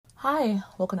Hi,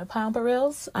 welcome to Pineapple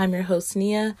Reels. I'm your host,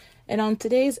 Nia, and on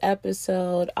today's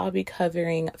episode, I'll be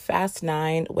covering Fast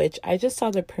 9, which I just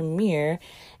saw the premiere,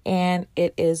 and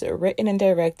it is written and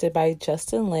directed by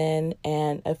Justin Lin,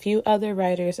 and a few other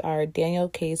writers are Daniel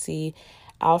Casey,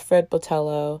 Alfred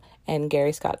Botello, and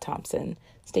Gary Scott Thompson.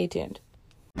 Stay tuned.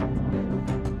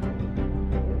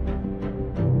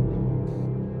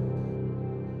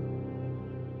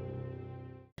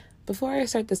 Before I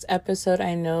start this episode,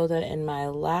 I know that in my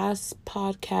last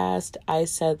podcast, I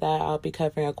said that I'll be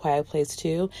covering A Quiet Place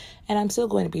 2, and I'm still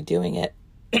going to be doing it,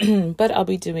 but I'll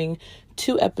be doing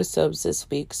 2 episodes this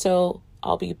week. So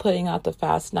I'll be putting out the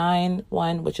Fast 9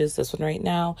 one, which is this one right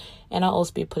now, and I'll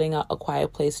also be putting out A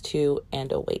Quiet Place 2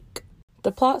 and Awake.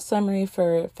 The plot summary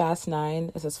for Fast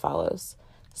 9 is as follows.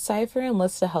 Cypher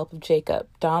enlists the help of Jacob,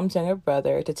 Dom's younger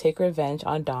brother, to take revenge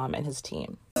on Dom and his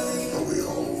team. We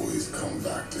always come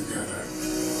back together.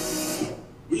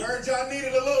 We heard y'all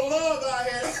needed a little love out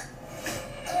here.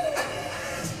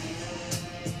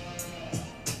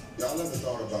 Y'all ever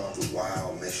thought about the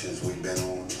wild missions we've been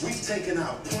on? We've taken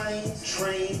out planes,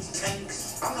 trains,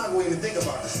 tanks. I'm not going to even think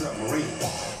about the submarine.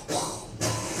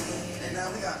 And now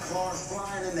we got cars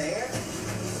flying in the air.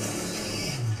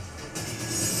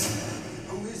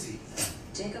 Who is he?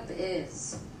 Jacob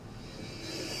is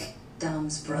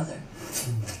Dom's brother.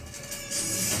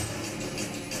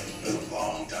 Been a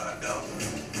long time, Dom.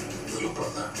 Little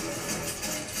brother.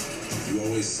 You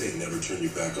always say never turn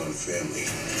your back on family,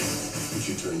 but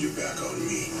you turned your back on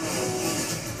me.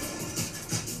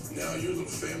 Now your little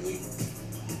family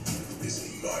is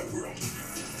in my world.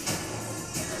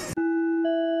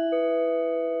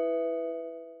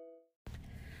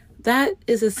 That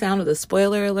is the sound of the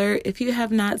spoiler alert. If you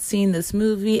have not seen this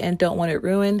movie and don't want it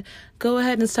ruined, go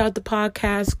ahead and start the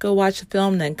podcast, go watch the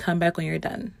film, then come back when you're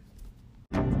done.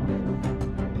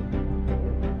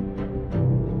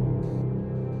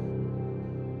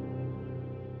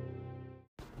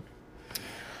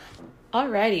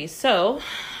 Alrighty, so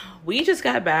we just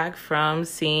got back from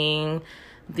seeing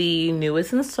the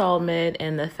newest installment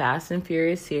in the Fast and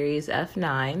Furious series,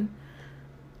 F9.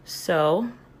 So,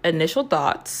 initial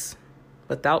thoughts,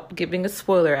 without giving a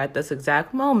spoiler at this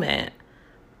exact moment,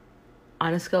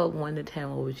 on a scale of 1 to 10,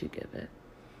 what would you give it?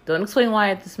 Don't explain why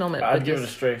at this moment. I'd give it a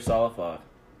straight solid 5.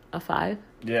 A 5?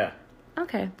 Yeah.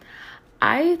 Okay.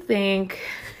 I think,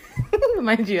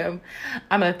 mind you,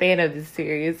 I'm a fan of this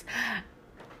series.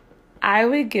 I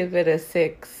would give it a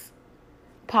 6,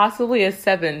 possibly a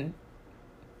 7.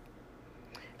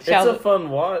 It's a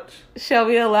fun watch. Shall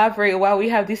we elaborate why we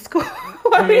have these scores?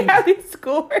 We have these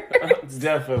scores?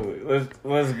 Definitely.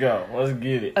 Let's go. Let's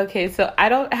get it. Okay, so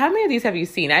how many of these have you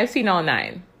seen? I've seen all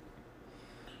 9.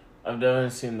 I've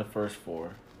definitely seen the first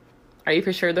 4. Are you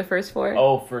for sure the first 4?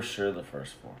 Oh, for sure the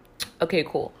first 4. Okay,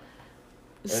 cool.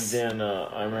 And then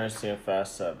I remember seeing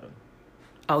Fast 7.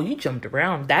 Oh, you jumped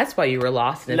around. That's why you were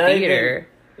lost in the theater.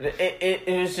 It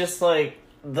was just like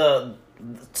the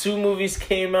 2 movies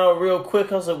came out real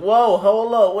quick. I was like, whoa,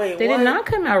 hold up, wait, They what? did not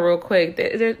come out real quick.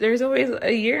 There's always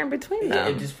a year in between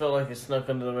them. It just felt like it snuck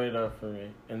under the radar for me.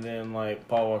 And then, like,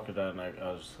 Paul Walker died, and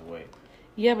I was just like, wait.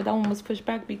 Yeah, but that one was pushed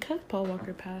back because Paul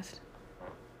Walker passed.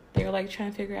 They were, like,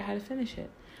 trying to figure out how to finish it.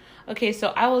 Okay,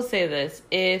 so I will say this.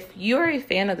 If you're a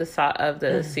fan of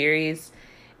the series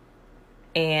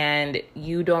and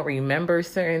you don't remember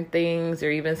certain things or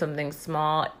even something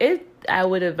small, I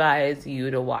would advise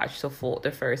you to watch the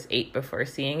first 8 before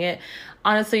seeing it.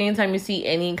 Honestly, anytime you see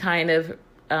any kind of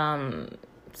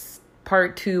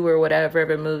part 2 or whatever of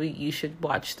a movie, you should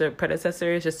watch the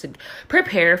predecessors just to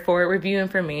prepare for it, review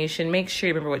information, make sure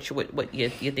you remember what you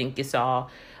think you saw.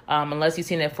 Unless you've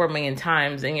seen it 4 million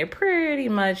times and you pretty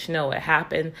much know what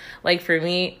happened. Like for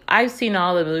me, I've seen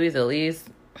all the movies at least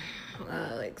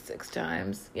like 6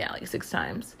 times. Yeah, like 6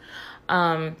 times.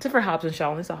 Except for Hobbs and Shaw.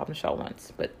 I only saw Hobbs and Shaw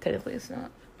once, but technically it's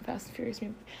not a Fast and Furious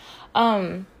movie.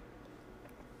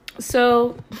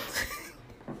 So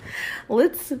we're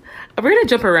gonna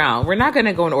jump around. We're not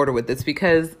gonna go in order with this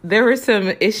because there were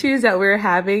some issues that we were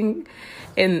having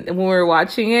when we were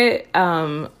watching it.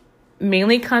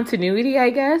 Mainly continuity, I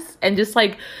guess, and just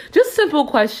simple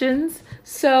questions.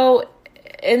 So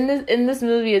in this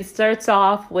movie, it starts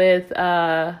off with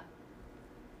the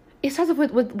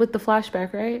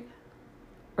flashback, right?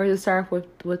 Or does it start off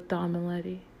with Dom and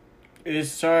Letty? It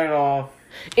started off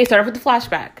with the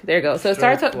flashback. There you go. So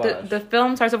the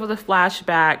film starts off with a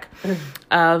flashback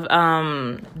of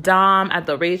Dom at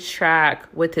the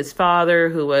racetrack with his father,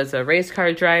 who was a race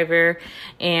car driver,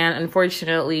 and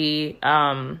unfortunately,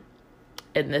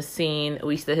 in this scene,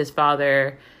 we see that his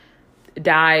father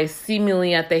dies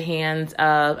seemingly at the hands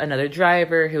of another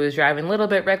driver who was driving a little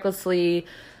bit recklessly,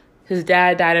 his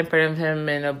dad died in front of him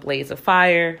in a blaze of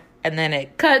fire. And then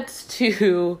it cuts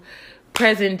to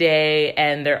present day,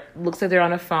 and looks like they're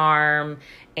on a farm,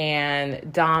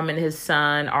 and Dom and his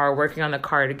son are working on the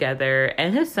car together.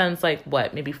 And his son's like,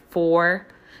 what, maybe 4?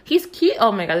 He's cute.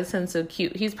 Oh my God, this son's so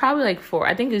cute. He's probably like 4.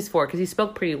 I think he's 4 because he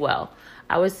spoke pretty well.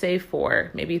 I would say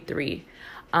 4, maybe 3.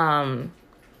 And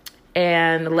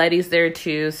Letty's there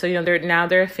too. So,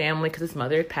 they're a family because his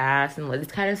mother passed, and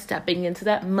Letty's kind of stepping into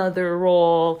that mother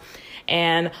role.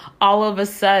 And all of a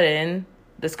sudden,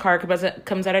 this car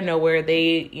comes out of nowhere.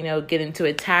 They, get into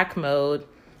attack mode,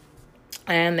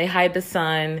 and they hide the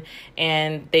son,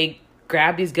 and they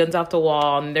grab these guns off the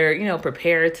wall, and they're,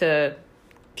 prepared to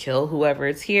kill whoever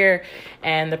is here.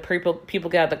 And the people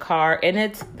get out of the car, and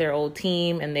it's their old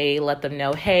team, and they let them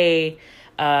know, hey,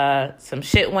 some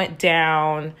shit went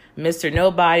down. Mr.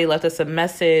 Nobody left us a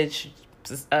message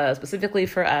specifically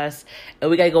for us, and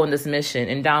we gotta go on this mission.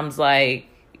 And Dom's like,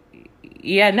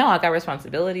 yeah, no, I got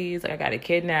responsibilities. Like, I got a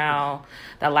kid now.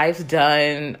 That life's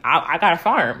done. I got a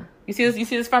farm. You see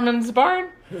this farm in this barn?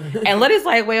 And Letty's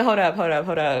like, wait, hold up.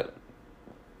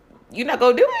 You're not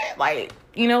gonna do it? Like,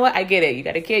 you know what? I get it. You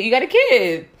got a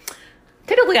kid.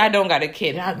 Technically, I don't got a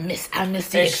kid. I miss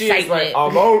the excitement. Like,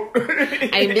 I'm out.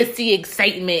 I miss the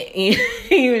excitement,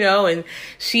 And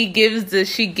she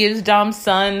gives Dom's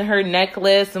son her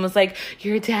necklace and was like,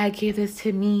 "Your dad gave this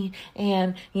to me,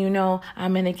 and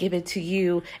I'm gonna give it to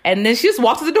you." And then she just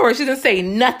walks to the door. She doesn't say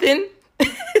nothing.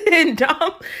 And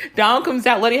Dom comes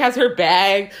out. Letty has her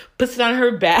bag, puts it on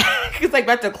her back. He's like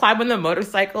about to climb on the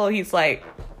motorcycle. He's like,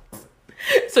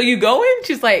 "So you going?"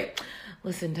 She's like,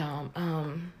 "Listen,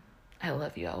 Dom, I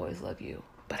love you. I always love you.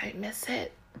 But I miss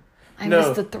it. I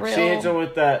miss the thrill." She hits him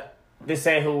with that, "This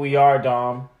ain't who we are,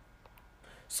 Dom."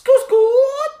 Scoot.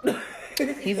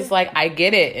 He's just like, "I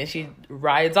get it." And she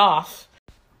rides off.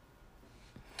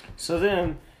 So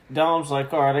then Dom's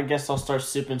like, all right, I guess I'll start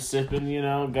sipping,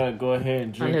 gotta go ahead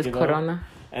and drink on his it Corona. Up.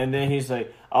 And then he's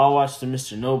like, I'll watch the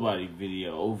Mr. Nobody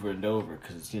video over and over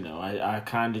because, I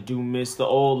kind of do miss the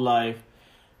old life.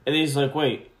 And he's like,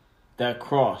 wait, that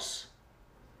cross,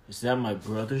 is that my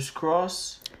brother's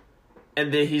cross?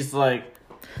 And then he's like,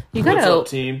 what's up,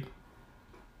 team?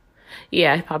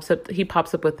 Yeah, he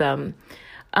pops up with them.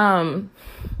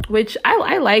 Which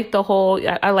I like the whole.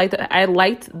 I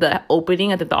liked the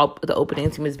opening. I think the opening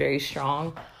team is very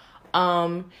strong.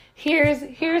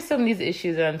 Here's some of these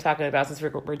issues that I'm talking about since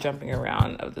we're jumping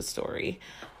around of the story.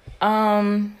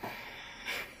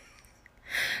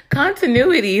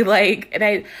 Continuity,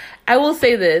 and I will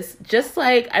say this, just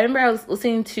like I remember I was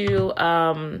listening to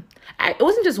it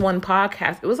wasn't just one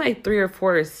podcast, it was like 3 or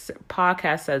 4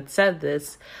 podcasts that said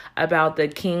this about the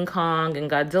King Kong and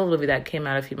Godzilla movie that came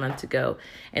out a few months ago.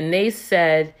 And they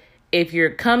said, if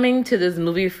you're coming to this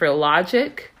movie for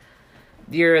logic,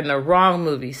 you're in the wrong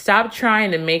movie. Stop trying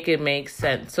to make it make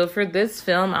sense. So for this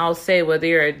film, I'll say, whether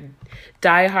you're a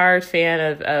diehard fan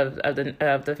of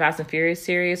the Fast and Furious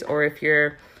series, or if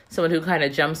you're someone who kind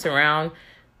of jumps around,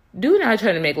 do not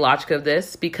try to make logic of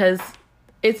this, because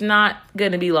it's not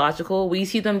going to be logical. We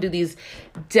see them do these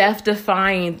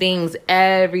death-defying things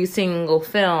every single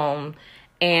film,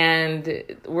 and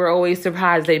we're always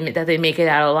surprised that they make it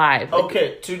out alive.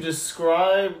 Okay, to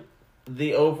describe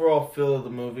the overall feel of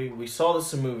the movie, we saw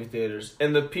this in movie theaters,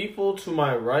 and the people to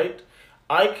my right,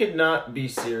 I could not be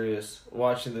serious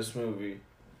watching this movie,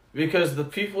 because the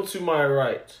people to my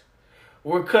right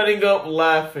were cutting up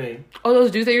laughing. Oh,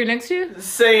 those dudes that you're next to?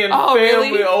 Saying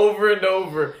family really? over and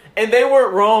over. And they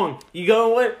weren't wrong. You know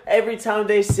what? Every time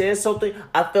they said something,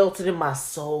 I felt it in my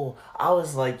soul. I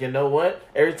was like, you know what?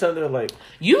 Every time they're like...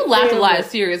 You laughed a lot of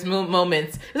serious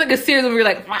moments. It's like a serious movie. You're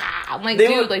like, wow. I'm like,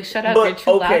 dude, shut up. You're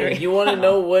too loud. Okay, you want to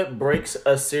know what breaks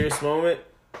a serious moment?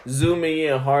 Zooming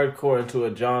in hardcore into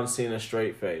a John Cena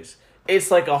straight face.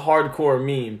 It's like a hardcore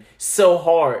meme. So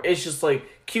hard. It's just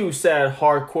like cue sad,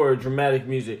 hardcore, dramatic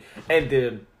music. And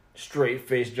then straight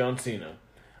face John Cena.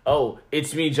 Oh,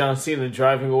 it's me, John Cena,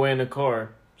 driving away in a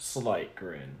car. Slight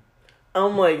grin.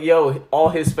 I'm like, yo, all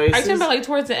his faces... Are you talking about like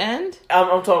towards the end?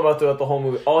 I'm talking about throughout the whole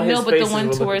movie. All his faces... No, but the one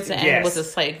towards the end was a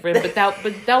slight grin. But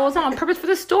that was on purpose for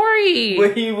the story.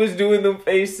 When he was doing them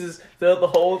faces throughout the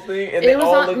whole thing, and they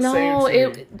all looked the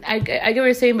same to me. I get what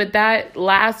you're saying, but that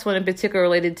last one in particular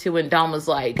related to when Dom was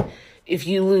like, if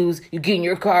you lose, you get in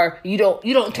your car, you don't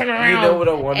turn around. You know what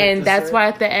I wanted to say? And that's why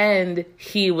at the end,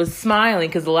 he was smiling,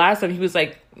 because the last time he was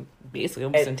like, basically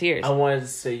almost in tears. I wanted to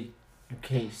say, you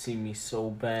can't see me so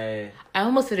bad. I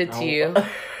almost said it to you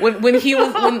when he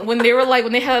was when they were like,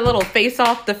 when they had a little face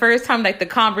off the first time, like the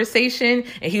conversation,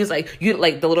 and he was like, you,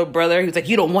 like the little brother, he was like,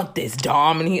 you don't want this,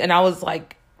 Dom, and I was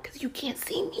like, because you can't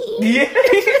see me.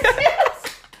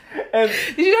 Yes.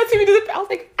 Did you not see me do the? I was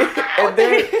like,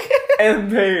 and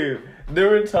babe, there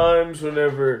were times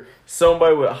whenever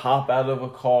somebody would hop out of a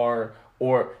car,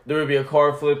 or there would be a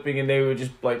car flipping, and they would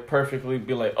just like perfectly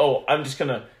be like, "Oh, I'm just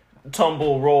gonna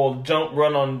tumble, roll, jump,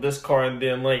 run on this car, and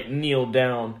then like kneel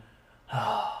down."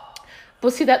 Well,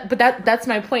 see that's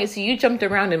my point. So you jumped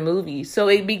around in movies, so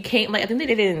it became like I think they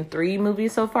did it in 3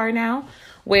 movies so far now,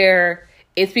 where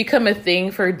it's become a thing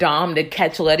for Dom to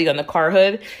catch Letty on the car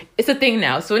hood. It's a thing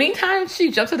now. So anytime she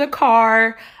jumps in the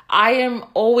car, I am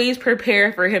always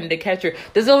prepared for him to catch her.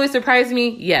 Does it always surprise me?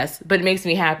 Yes, but it makes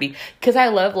me happy because I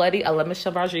love Letty. I love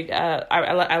Michelle Rodriguez.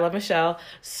 I love Michelle.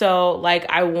 So like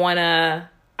I wanna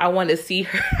see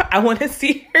her. I want to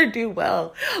see her do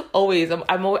well. Always.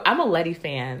 I'm a Letty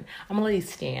fan. I'm a Letty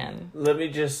stan. Let me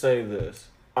just say this: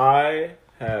 I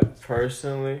have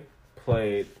personally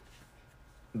played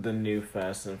the new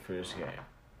Fast and Furious game,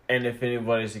 and if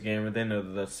anybody's a gamer, they know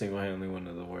that that's single-handedly one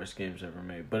of the worst games ever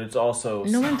made. But it's also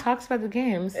no one talks about the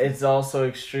games. It's also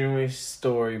extremely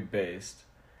story-based,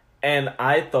 and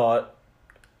I thought,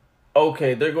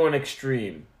 okay, they're going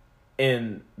extreme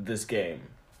in this game.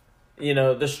 You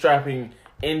know, they're strapping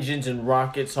engines and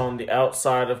rockets on the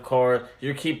outside of cars.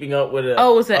 You're keeping up with it.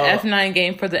 Oh, it was an F9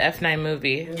 game for the F9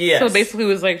 movie. Yes. So basically it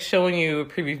was like showing you a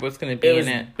preview of what's going to be in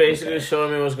it. Basically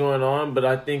showing me what's going on, but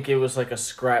I think it was like a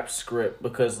scrap script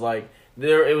because like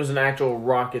it was an actual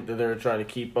rocket that they were trying to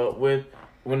keep up with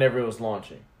whenever it was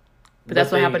launching. But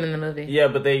that's what happened in the movie. Yeah,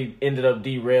 but they ended up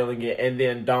derailing it, and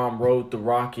then Dom rode the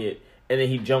rocket, and then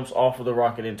he jumps off of the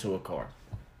rocket into a car.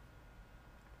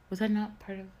 Was that not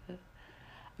part of the...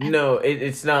 No,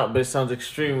 it's not, but it sounds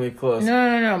extremely close.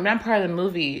 No. Not part of the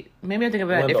movie. Maybe I'm thinking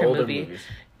about a different movie. Movies.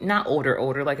 Not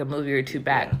older, like a movie or two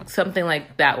back. Yeah. Something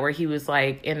like that where he was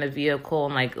like in a vehicle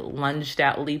and like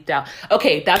leaped out.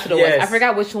 Okay, that's what it was. I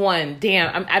forgot which one.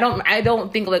 Damn, I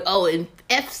don't think like, oh, in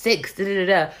F6,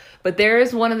 da-da-da-da. But there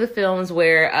is one of the films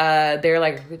where they're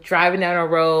like driving down a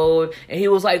road and he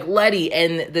was like Letty,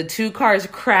 and the 2 cars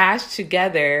crashed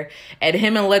together and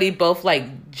him and Letty both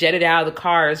like jetted out of the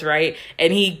cars, right?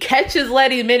 And he catches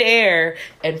Letty midair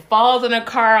and falls in a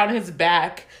car on his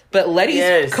back. But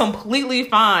Letty's completely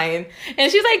fine.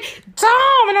 And she's like,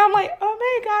 Dom! And I'm like, oh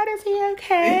my God, is he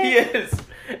okay? Yes.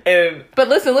 But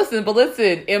listen.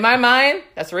 In my mind,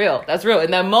 that's real. That's real.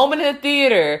 In that moment in the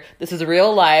theater, this is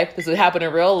real life. This would happen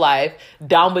in real life.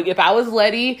 If I was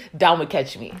Letty, Dom would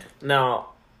catch me. Now,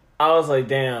 I was like,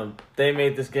 damn, they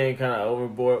made this game kind of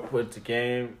overboard with the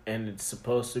game, and it's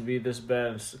supposed to be this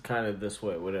bad. It's kind of this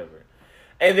way, whatever.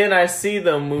 And then I see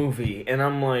the movie, and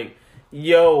I'm like,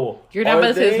 yo, you're not going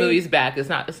to say this movie's bad. It's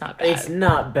not bad. It's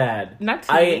not bad. Not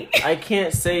to me. I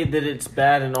can't say that it's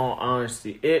bad in all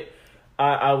honesty.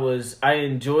 I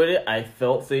enjoyed it. I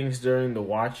felt things during the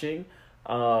watching.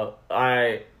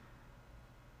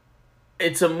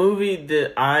 It's a movie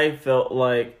that I felt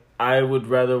like I would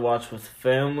rather watch with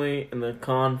family in the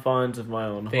confines of my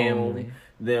own home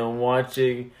than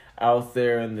watching out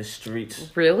there in the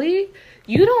streets. Really?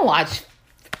 You don't watch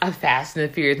a Fast and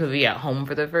the Furious movie at home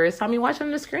for the first time. You watch it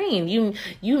on the screen. You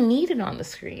need it on the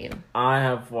screen. I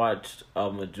have watched a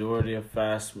majority of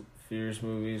Fast and Furious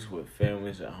movies with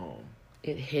families at home.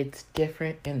 It hits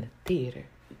different in the theater.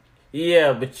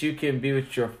 Yeah, but you can be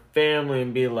with your family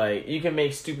and be like, you can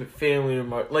make stupid family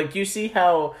remarks. Like, you see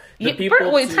how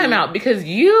time out. Because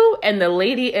you and the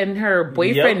lady and her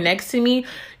boyfriend next to me,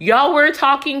 y'all were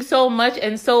talking so much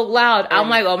and so loud. I'm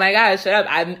like, oh my God, shut up.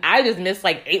 I just missed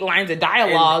like 8 lines of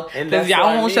dialogue because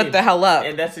y'all won't shut the hell up.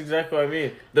 And that's exactly what I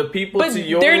mean. The people to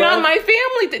your they're left... not my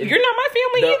family. You're not my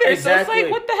family either. Exactly. So it's like,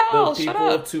 what the hell? Shut up.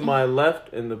 The people to my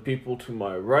left and the people to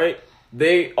my right,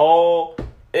 they all...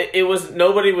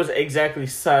 Nobody was exactly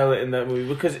silent in that movie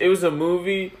because it was a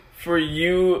movie for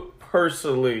you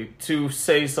personally to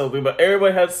say something, but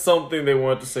everybody had something they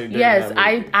wanted to say during that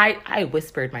movie. I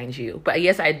whispered, mind you, but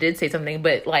yes, I did say something,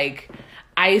 but like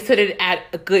I said it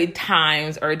at good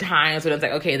times or times when I was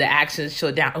like, okay, the action's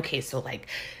slowed down. Okay, so like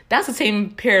that's the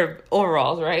same pair of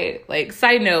overalls, right? Like,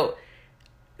 side note,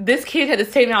 this kid had the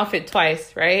same outfit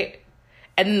twice, right?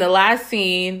 And then the last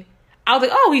scene, I was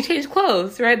like, oh, he changed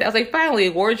clothes, right? I was like, finally,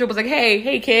 wardrobe was like,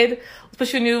 hey, kid, let's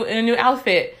put you in a new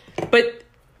outfit. But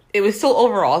it was still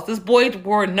overalls. This boy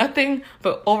wore nothing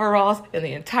but overalls in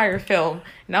the entire film.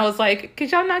 And I was like,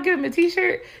 could y'all not give him a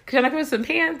t-shirt? Could y'all not give him some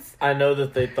pants? I know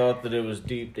that they thought that it was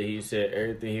deep, that he said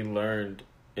everything he learned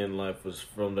in life was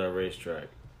from that racetrack.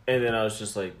 And then I was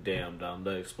just like, damn, Dom,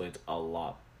 that explains a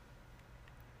lot.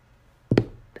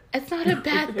 It's not a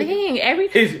bad thing.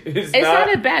 It's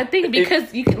not a bad thing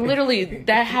because you can literally,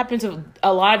 that happens with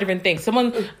a lot of different things. A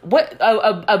movie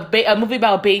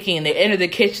about baking and they enter the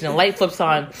kitchen and the light flips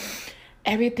on.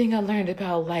 everything I learned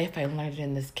about life, I learned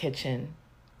in this kitchen.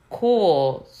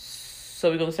 Cool.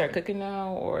 So we gonna start cooking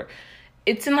now? Or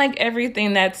it's in like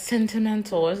everything that's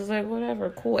sentimental. It's just like, whatever,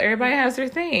 cool. Everybody has their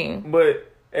thing.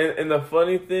 But, and the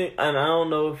funny thing, and I don't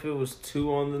know if it was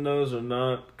too on the nose or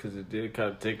not, because it did kind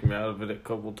of take me out of it a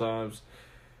couple times.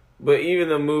 But even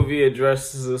the movie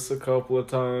addresses this a couple of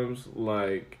times,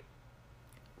 like,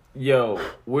 yo,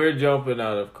 we're jumping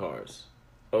out of cars,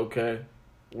 okay?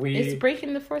 It's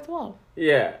breaking the fourth wall.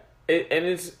 Yeah,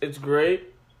 it's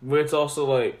great, but it's also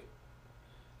like,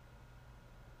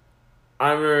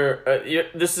 I remember,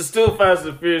 this is still a Fast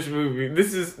and Furious movie.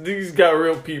 These got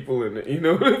real people in it, you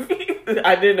know what I mean?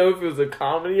 I didn't know if it was a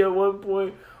comedy at one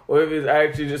point or if it's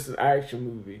actually just an action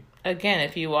movie. Again,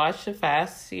 if you watch the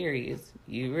Fast series,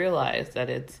 you realize that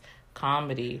it's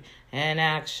comedy and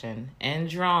action and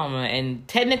drama and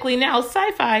technically now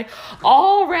sci-fi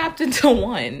all wrapped into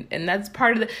one. And that's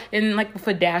part of like with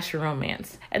a dash of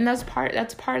romance. And that's part of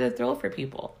the thrill for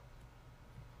people.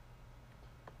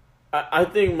 I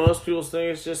think most people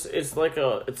think it's like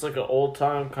an old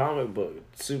time comic book.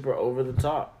 It's super over the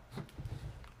top.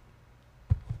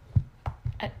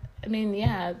 I mean,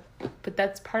 yeah, but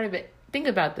that's part of it. Think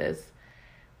about this.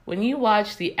 When you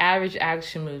watch the average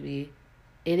action movie,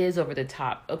 it is over the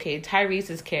top. Okay,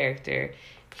 Tyrese's character,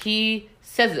 he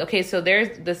says it. Okay, so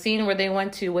there's the scene where they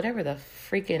went to whatever the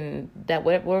freaking,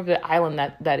 whatever the island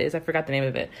that is. I forgot the name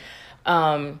of it.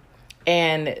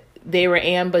 And they were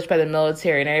ambushed by the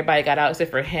military and everybody got out except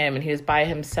for him, and he was by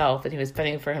himself and he was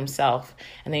fending for himself,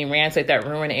 and then he ran to like that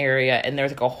ruin area and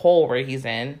there's like a hole where he's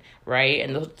in, right?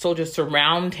 And the soldiers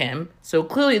surround him, so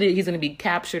clearly he's going to be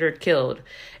captured or killed,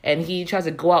 and he tries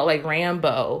to go out like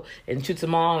Rambo and shoots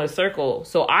them all in a circle.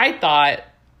 So I thought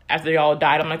after they all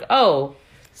died, I'm like, oh,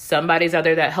 somebody's out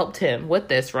there that helped him with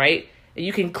this, right? And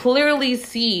you can clearly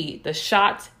see the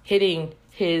shots hitting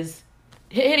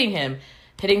him,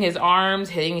 hitting his arms,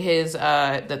 hitting his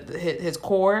his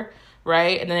core,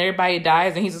 right? And then everybody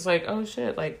dies, and he's just like, "Oh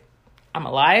shit! Like, I'm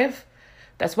alive."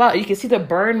 That's wild. You can see the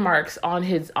burn marks on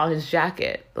his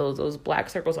jacket, those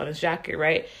black circles on his jacket,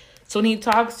 right? So when he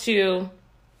talks to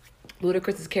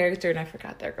Ludacris's character, and I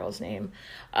forgot that girl's name,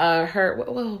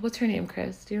 what's her name?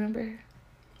 Chris, do you remember?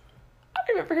 I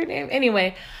don't remember her name.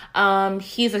 Anyway,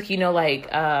 he's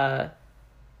like, I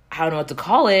don't know what to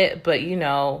call it, but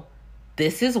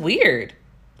this is weird.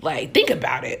 Like, think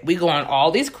about it. We go on all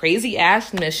these crazy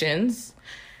ass missions.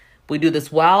 We do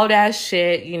this wild ass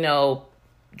shit,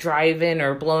 driving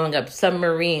or blowing up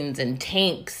submarines and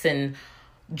tanks and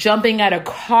jumping out of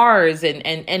cars.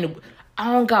 And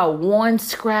I don't got one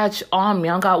scratch on me.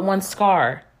 I don't got one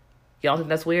scar. Y'all think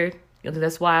that's weird? You don't think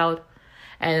that's wild?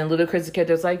 And Ludacris'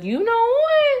 character's like, you know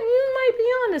what? You might be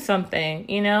onto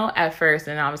something, at first.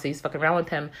 And obviously he's fucking around with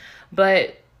him.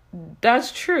 But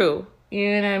that's true.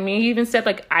 You know what I mean? He even said,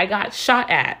 like, I got shot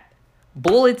at.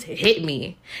 Bullets hit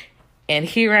me. And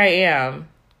here I am.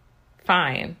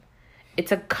 Fine.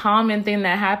 It's a common thing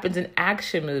that happens in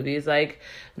action movies like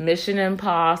Mission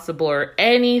Impossible or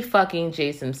any fucking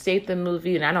Jason Statham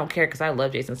movie. And I don't care because I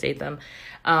love Jason Statham.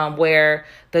 Where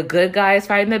the good guy is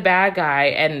fighting the bad guy.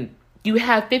 And you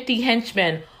have 50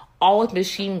 henchmen all with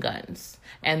machine guns.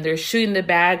 And they're shooting the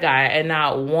bad guy. And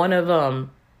not one of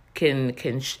them can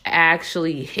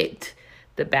actually hit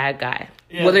the bad guy,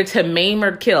 whether to maim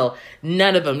or kill.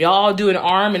 None of them. Y'all doing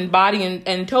arm and body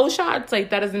and toe shots. Like,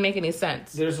 that doesn't make any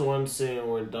sense. There's one scene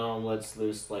where Dom lets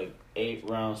loose like 8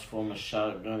 rounds from a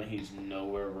shotgun and he's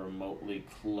nowhere remotely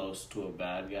close to a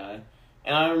bad guy.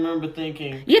 And I remember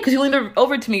thinking, yeah, because you leaned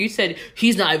over to me, you said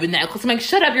he's not even that close. I'm like,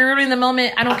 shut up, you're ruining the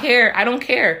moment. I don't care. I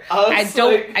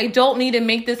don't need to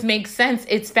make this make sense.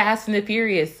 It's Fast and the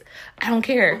Furious. I don't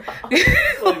care.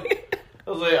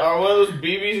 I was like, are one of those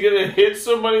BBs gonna hit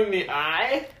somebody in the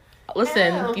eye?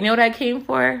 Listen, You know what I came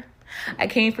for? I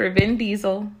came for Vin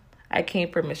Diesel. I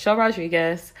came for Michelle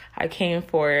Rodriguez. I came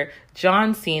for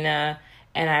John Cena.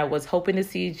 And I was hoping to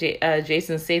see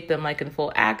Jason Statham like in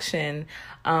full action.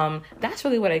 That's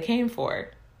really what I came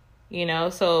for.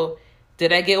 So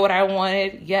did I get what I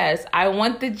wanted? Yes. I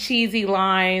want the cheesy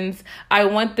lines. I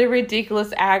want the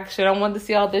ridiculous action. I want to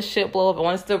see all this shit blow up. I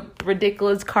want the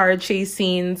ridiculous car chase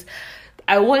scenes.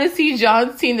 I want to see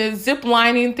John Cena zip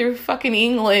lining through fucking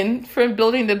England from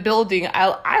building to building.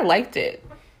 I liked it.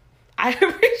 I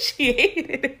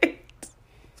appreciated it.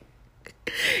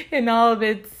 And all of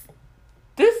its,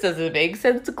 this doesn't make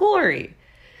sense, glory.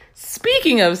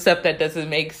 Speaking of stuff that doesn't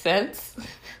make sense,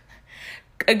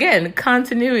 again,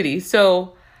 continuity.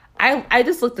 So I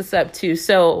just looked this up too.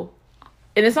 So,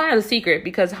 and it's not a secret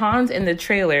because Han's in the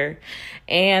trailer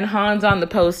and Han's on the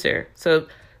poster. So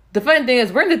the funny thing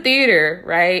is we're in the theater,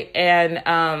 right?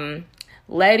 And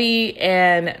Letty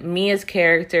and Mia's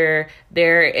character,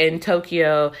 they're in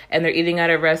Tokyo and they're eating at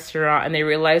a restaurant and they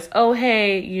realize, oh,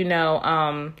 hey,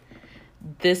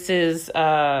 this is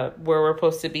where we're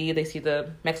supposed to be. They see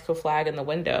the Mexico flag in the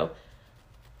window.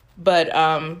 But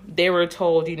they were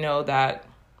told, that...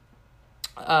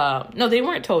 no, they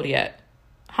weren't told yet.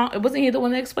 Wasn't he the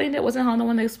one that explained it? Wasn't Han the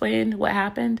one that explained what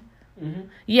happened? Mm-hmm.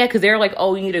 Yeah, because they were like,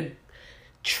 oh, we need to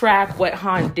track what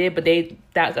Han did. But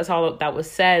that's all that was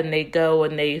said. And they go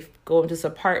into this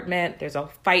apartment. There's a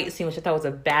fight scene, which I thought was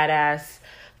a badass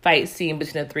fight scene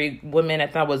between the three women. I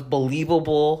thought it was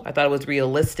believable. I thought it was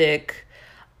realistic.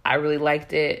 I really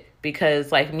liked it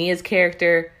because, like, Mia's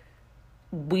character...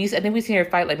 I think we've seen her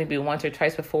fight like maybe once or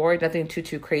twice before. Nothing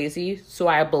too crazy. So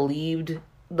I believed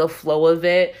the flow of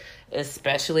it,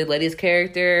 especially Letty's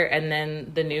character, and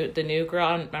then the new girl.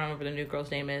 I don't remember the new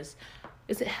girl's name is.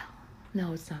 Is it?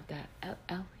 No, it's not that.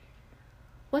 Ellie.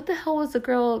 What the hell was the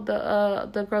girl?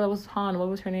 The girl that was Han. What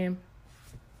was her name?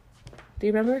 Do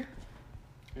you remember?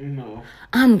 No.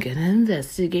 I'm gonna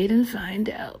investigate and find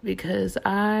out because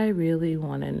I really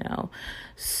want to know.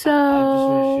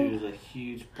 So I just wish she was a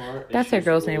huge part. That's her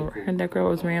girl's name. And that girl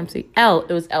was Ramsey. It was Elle.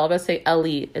 I was about to say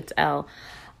Ellie. It's Elle.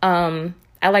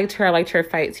 I liked her. I liked her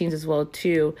fight scenes as well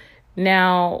too.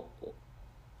 Now,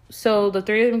 so the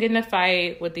three of them get in a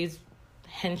fight with these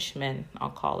henchmen, I'll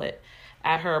call it,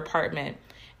 at her apartment,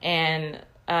 and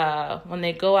when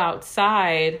they go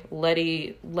outside,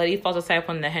 Letty falls aside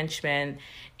from the henchmen,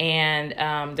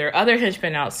 and there are other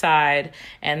henchmen outside,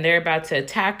 and they're about to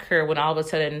attack her when all of a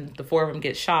sudden the four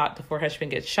henchmen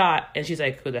get shot, and she's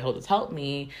like, who the hell just helped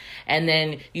me? And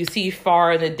then you see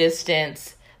far in the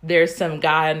distance, there's some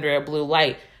guy under a blue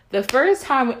light. The first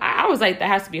time, I was like, that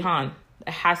has to be Han.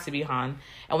 It has to be Han.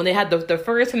 And when they had the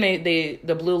first time the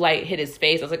blue light hit his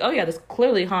face, I was like, oh yeah, that's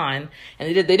clearly Han.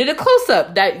 And they did a close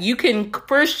up that you can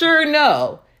for sure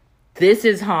know this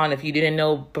is Han if you didn't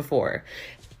know before.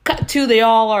 Cut to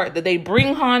they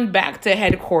bring Han back to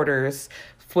headquarters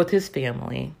with his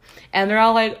family. And they're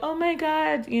all like, oh my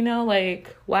God,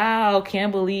 like, wow,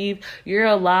 can't believe you're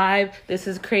alive. This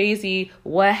is crazy.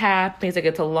 What happened? It's like,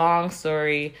 it's a long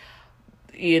story,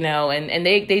 and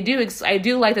they do, I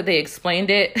do like that they explained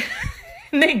it.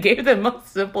 And they gave the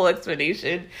most simple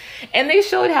explanation. And they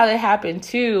showed how it happened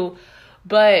too.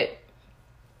 But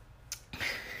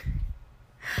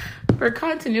for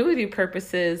continuity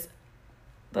purposes,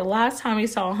 the last time we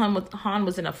saw Han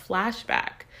was in a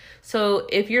flashback. So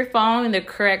if you're following the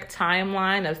correct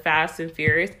timeline of Fast and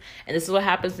Furious, and this is what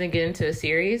happens when you get into a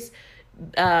series,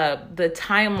 the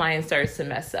timeline starts to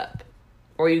mess up.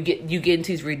 Or you get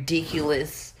into these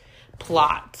ridiculous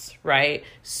plots, right?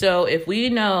 So if we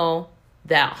know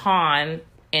that Han,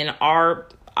 in our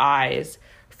eyes,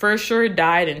 for sure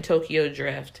died in Tokyo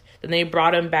Drift, then they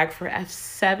brought him back for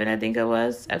F7, I think it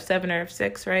was. F7 or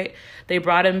F6, right? They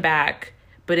brought him back,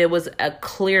 but it was a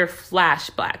clear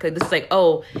flashback. Like, this is like,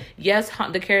 oh, yes,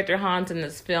 the character Han's in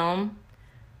this film,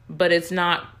 but it's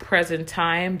not present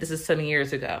time. This is some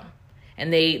years ago.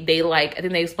 And they I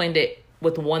think they explained it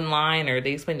with one line, or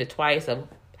they explained it twice of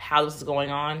how this is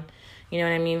going on. You know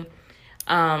what I mean?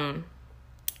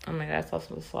 Oh my God, I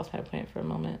lost my point for a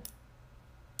moment.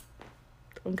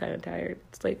 I'm kind of tired.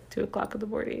 It's like 2:00 in the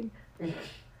morning.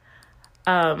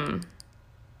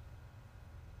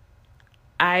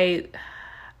 I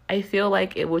feel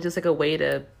like it was just like a way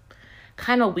to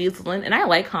kind of weasel in. And I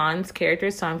like Han's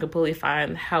character, so I'm completely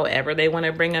fine however they want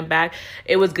to bring him back.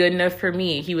 It was good enough for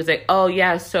me. He was like, oh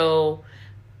yeah, so...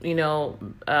 he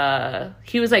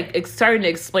was like starting to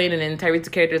explain it, and Tyrese's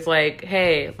character's like,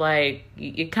 hey, like,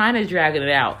 you're kind of dragging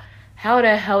it out. How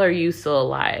the hell are you still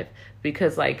alive?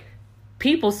 Because, like,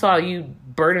 people saw you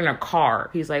burning a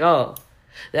car. He's like, oh,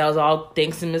 that was all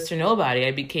thanks to Mr. Nobody.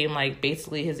 I became, like,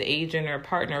 basically his agent or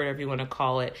partner, whatever you want to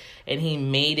call it, and he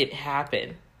made it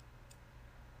happen.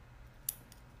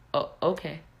 Oh,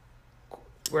 okay.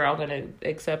 We're all going to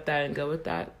accept that and go with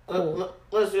that. Cool.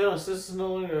 Let's be honest, this is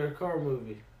no longer a car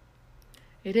movie.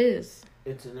 It is.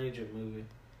 It's an agent movie.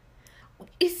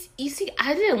 You see,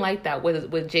 I didn't like that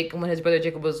with Jacob when his brother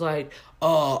Jacob was like,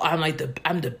 "Oh, I'm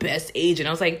the best agent." I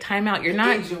was like, "Time out! You're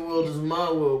not." Agent world is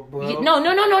my world, bro.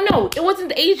 No. It wasn't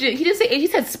the agent. He didn't say. He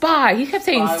said spy. He kept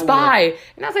saying spy,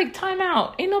 and I was like, "Time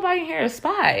out! Ain't nobody here a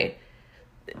spy."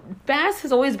 Bass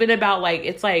has always been about, like,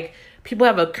 it's like people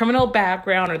have a criminal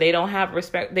background or they don't have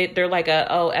respect. They're like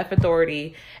F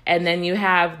authority, and then you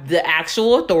have the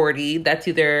actual authority that's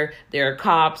either they're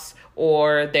cops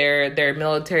or they're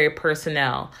military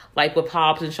personnel. Like with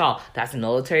Hobbs and Shaw, that's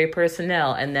military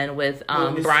personnel, and then with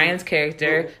Brian's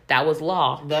character, that was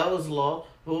law. That was law.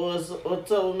 What's up with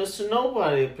Mr.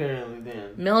 Nobody, apparently,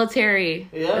 then? Military.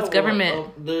 Yeah, It's government.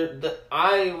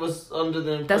 I was under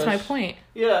the impression... That's my point.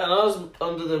 Yeah, and I was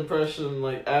under the impression,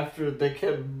 like, after they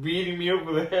kept beating me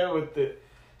over the head with the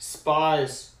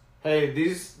spies. Hey,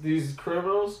 these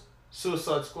criminals,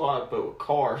 Suicide Squad, but with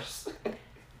cars.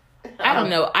 I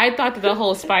don't know. I thought that the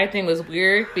whole spy thing was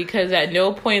weird because at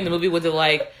no point in the movie was it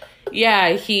like, yeah,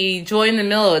 he joined the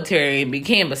military and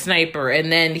became a sniper,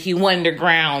 and then he went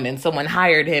underground and someone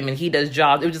hired him and he does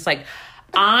jobs. It was just like,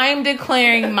 I'm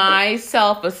declaring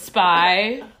myself a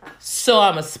spy, so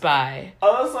I'm a spy.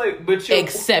 I was like, but you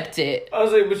accept it. I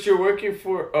was like, but you're working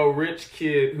for a rich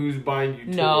kid who's buying you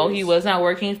toys. No, he was not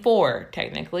working for,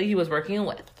 technically. He was working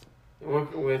with.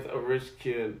 Working with a rich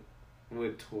kid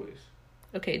with toys.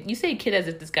 Okay, you say kid as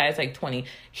if this guy's like 20.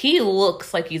 He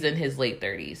looks like he's in his late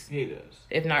 30s. He does.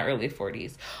 If not early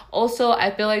 40s. Also,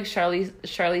 I feel like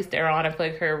Charlize Theron, I feel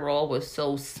like her role was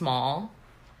so small,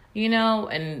 you know,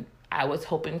 and I was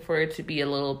hoping for it to be a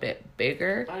little bit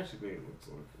bigger. I actually think it looks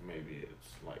like maybe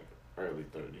it's like early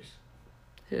 30s.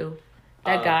 Who?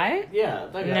 That guy? Yeah,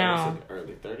 that guy No. looks like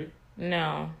early 30s.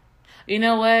 No. You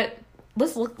know what?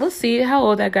 Let's see how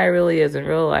old that guy really is in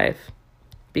real life.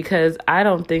 Because I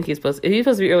don't think he's supposed to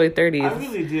be early 30s. I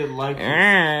really did like his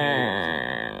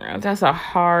That's a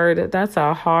hard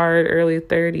early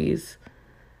 30s.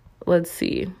 Let's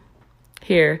see.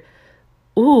 Here.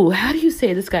 Ooh, how do you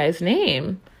say this guy's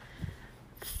name?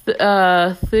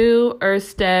 Thu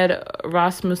Ørsted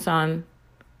Rasmussen.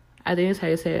 I think that's how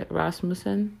you say it.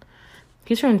 Rasmussen.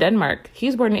 He's from Denmark.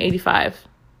 He's born in 85.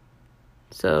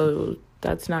 So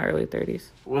that's not early 30s.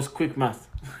 What's quick math?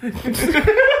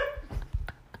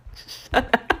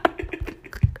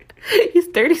 He's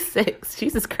 36.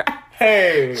 Jesus Christ.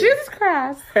 Hey. Jesus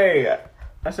Christ. Hey,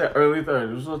 I said early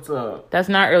 30s. What's up? That's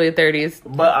not early 30s.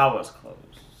 But I was close.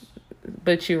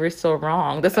 But you were so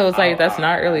wrong. That's what I was like, that's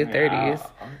not early 30s.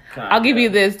 I'll Give you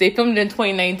this. They filmed it in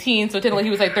 2019, so technically he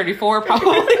was like 34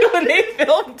 probably when they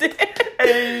filmed it.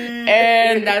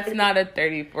 And that's not a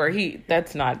 34.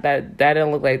 That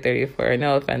didn't look like 34.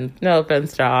 No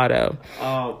offense to Otto.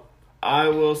 I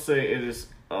will say it is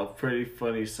a pretty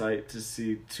funny sight to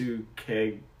see two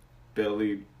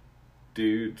keg-bellied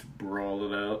dudes brawl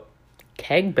it out.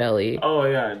 Keg belly. Oh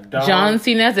yeah, John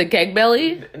Cena has a keg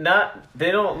belly.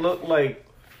 They don't look like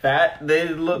fat. They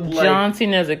look like John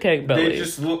Cena has a keg belly. They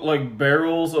just look like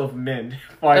barrels of men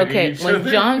fighting each when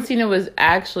other. John Cena was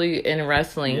actually in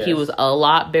wrestling, Yes. He was a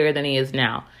lot bigger than he is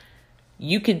now.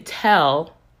 You could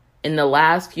tell in the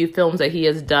last few films that he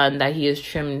has done that he has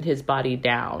trimmed his body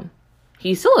down.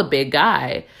 He's still a big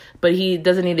guy, but he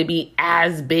doesn't need to be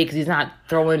as big because he's not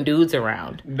throwing dudes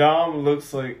around. Dom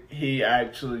looks like he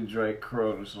actually drank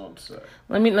Coronas on set.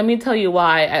 Let me tell you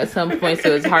why. At some points,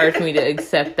 it was hard for me to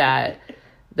accept that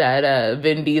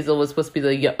Vin Diesel was supposed to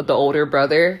be the older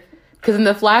brother. Because in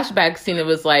the flashback scene, it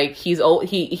was like he's old.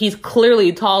 He's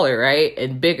clearly taller, right,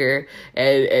 and bigger,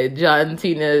 and John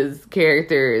Cena's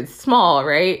character is small,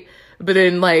 right. But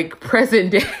in like present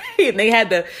day, and they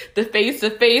had the face to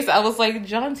face. I was like,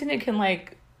 John Cena can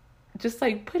like just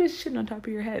like put his shit on top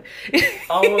of your head.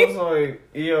 I was like,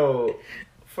 yo,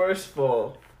 first of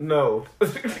all, no.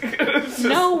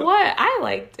 No, what? I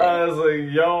liked it. I was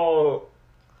like, y'all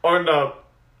are not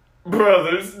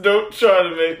brothers. Don't try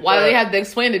to make Why do they have to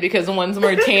explain it? Because one's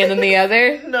more tan than the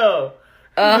other? No.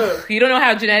 You don't know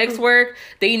how genetics work?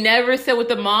 They never said what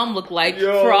the mom looked like.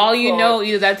 Yo, For all you know,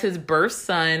 either that's his birth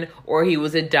son or he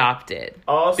was adopted.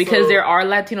 Also, because there are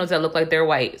Latinos that look like they're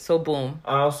white. So boom.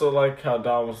 I also like how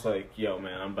Dom was like, yo,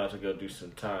 man, I'm about to go do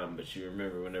some time, but you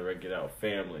remember whenever I get out,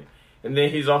 family. And then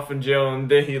he's off in jail, and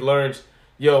then he learns,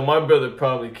 yo, my brother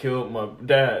probably killed my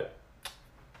dad.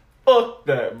 Fuck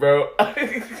that, bro.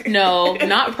 No,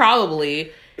 not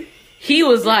probably. He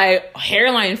was like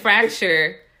hairline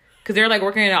fracture. Because they were like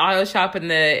working in an auto shop in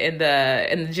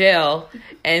the jail,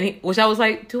 and which I was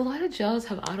like, do a lot of jails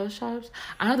have auto shops?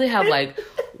 I know they have like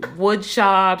wood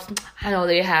shops. I know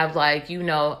they have like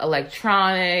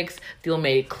electronics. They'll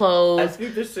make clothes. I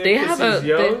think they're saying he's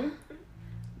young.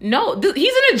 He's in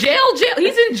a jail.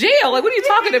 He's in jail. Like, what are you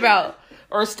talking about?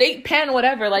 Or state pen,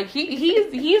 whatever. Like he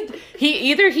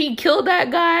either he killed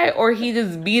that guy or he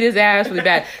just beat his ass really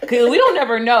bad. Cause we don't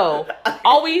ever know.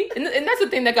 And that's the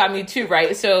thing that got me too,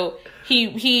 right? So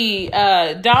he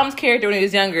Dom's character when he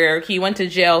was younger, he went to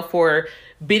jail for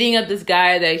beating up this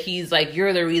guy that he's like,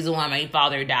 you're the reason why my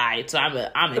father died. So I'm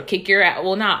gonna kick your ass.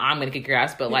 Well, not I'm gonna kick your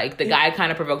ass, but like the guy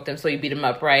kind of provoked him, so he beat him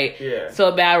up, right? Yeah.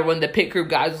 So bad when the pit crew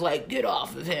guys was like, get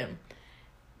off of him.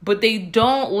 But they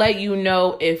don't let you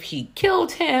know if he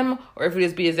killed him or if he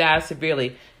just beat his ass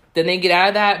severely. Then they get out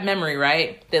of that memory,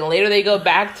 right? Then later they go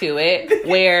back to it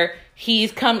where he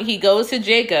goes to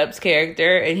Jacob's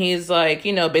character and he's like,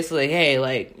 you know, basically, hey,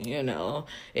 like, you know,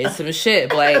 it's some shit.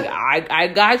 But like, I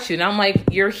got you. And I'm like,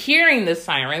 you're hearing the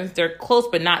sirens. They're close,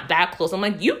 but not that close. I'm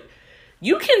like, you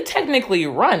can technically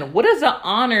run. What is the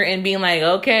honor in being like,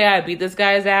 okay, I beat this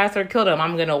guy's ass or killed him.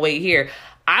 I'm going to wait here.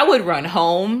 I would run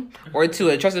home or to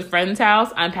a trusted friend's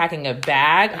house. I'm packing a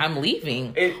bag. I'm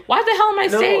leaving. Why the hell am I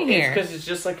staying here? It's because it's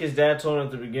just like his dad told him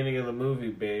at the beginning of the movie,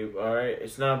 babe. All right?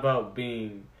 It's not about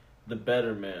being the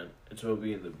better man. It's about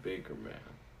being the bigger man.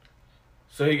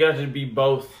 So he got to be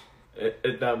both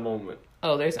at that moment.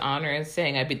 Oh, there's honor in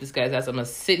saying I beat this guy's ass. I'm going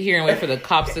to sit here and wait for the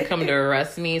cops to come to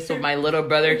arrest me so my little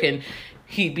brother can...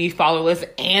 He'd be fatherless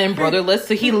and brotherless,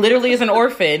 so he literally is an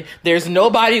orphan. There's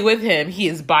nobody with him. He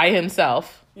is by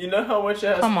himself. You know how much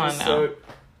it has to suck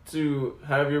to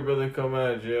have your brother come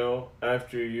out of jail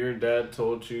after your dad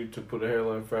told you to put a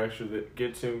hairline fracture that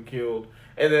gets him killed,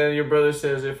 and then your brother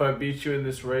says, if I beat you in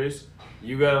this race,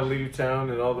 you gotta leave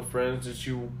town and all the friends that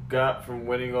you got from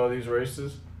winning all these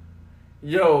races?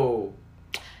 Yo...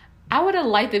 I would have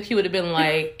liked if he would have been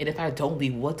like, and if I don't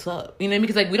leave, what's up? You know,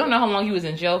 because like we don't know how long he was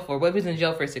in jail for. What if he was in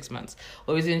jail for 6 months?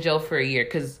 What if he was in jail for a year?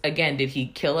 Because again, did he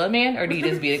kill a man or did he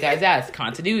just beat a guy's ass?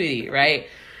 Continuity, right?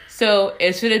 So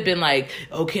it should have been like,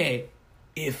 okay,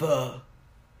 if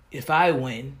I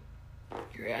win,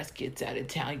 your ass gets out of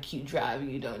town, you keep driving,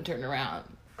 you don't turn around.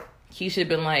 He should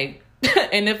have been like,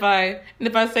 and if I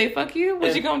say fuck you,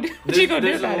 what you gonna do? What you gonna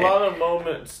do about it? There's a lot of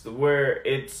moments where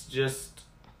it's just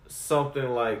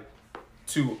something like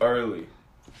too early,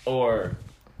 or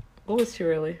what was too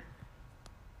early?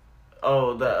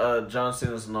 Oh, the John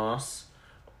Cena's Nos,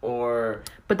 or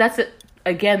but that's it.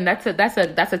 Again, that's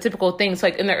a typical thing. So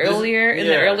like in the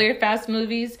earlier Fast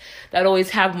movies, that always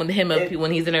happen with him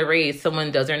when he's in a race.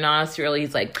 Someone does their Nas too early.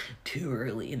 He's like too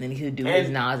early, and then he would do his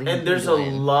Nas. And there's a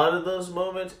lot of those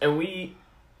moments, and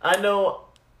I know,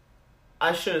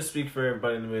 I shouldn't speak for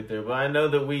everybody in the movie there, but I know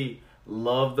that we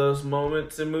love those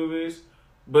moments in movies.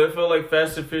 But it felt like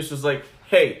Fast and Furious was like,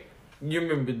 hey, you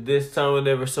remember this time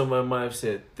whenever someone might have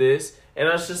said this? And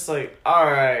I was just like,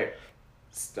 all right,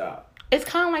 stop. It's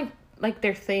kind of like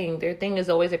their thing. Their thing is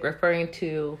always like referring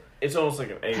to... It's almost like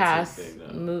an A-Team past thing,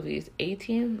 though. Movies.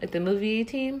 A-Team? Like the movie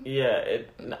A-Team? Yeah.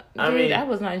 I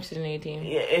was not interested in A-Team.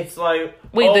 Yeah, it's like...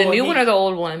 Wait, the new one or the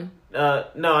old one?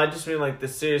 No, I just mean like the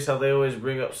series, how they always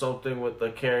bring up something with the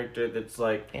character that's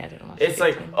like... Yeah, I didn't watch it's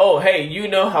like, oh, hey, you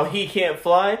know how he can't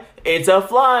fly? It's a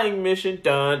flying mission.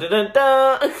 Dun, dun, dun,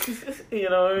 dun. You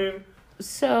know what I mean?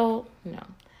 So, no.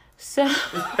 So...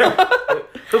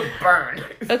 Burn.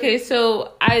 Okay,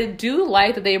 so I do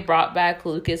like that they brought back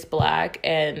Lucas Black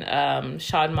and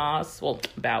Sean Moss. Well,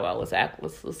 Bow Wow, let's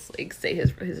like say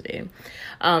his name.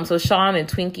 So Sean and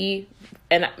Twinkie.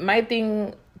 And my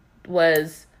thing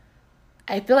was...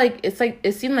 I feel like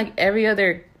it seemed like every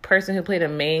other person who played a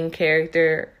main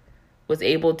character was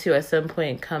able to at some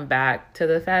point come back to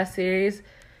the Fast series,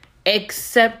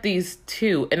 except these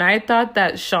two. And I thought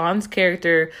that Sean's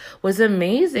character was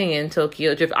amazing in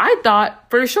Tokyo Drift. I thought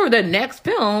for sure the next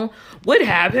film would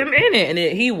have him in it, and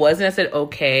he wasn't. I said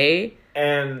okay,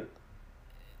 and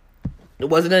it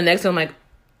wasn't the next one. I'm like,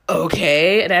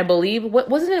 okay. And I believe,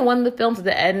 wasn't it one of the films at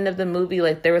the end of the movie,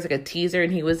 like there was like a teaser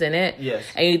and he was in it? Yes.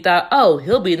 And you thought, oh,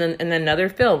 he'll be in another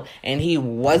film. And he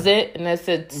wasn't. And I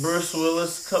said... Bruce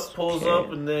Willis pulls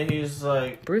up and then he's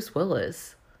like... Bruce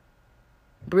Willis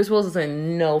is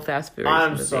in no Fast Furious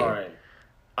I'm movie. sorry.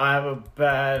 I have a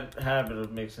bad habit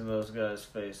of mixing those guys'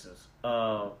 faces.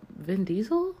 Vin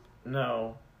Diesel?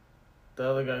 No. The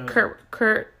other guy who's...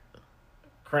 Kurt...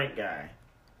 Crank guy.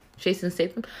 Jason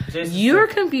Statham. You're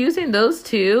confusing those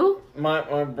two?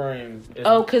 My brain is...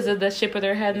 Oh, because of the shape of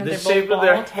their head and the they're both shape bald? of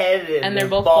their head and they're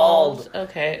both bald.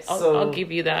 Okay, So, I'll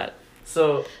give you that.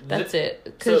 So that's it.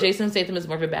 Because Jason Statham is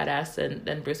more of a badass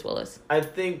than Bruce Willis. I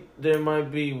think there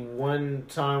might be one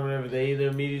time whenever they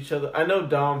either meet each other. I know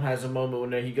Dom has a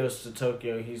moment when he goes to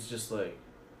Tokyo and he's just like,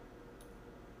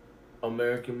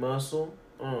 American Muscle?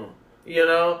 You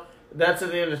know? That's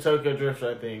at the end of Tokyo Drift,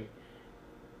 I think.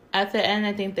 At the end,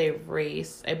 I think they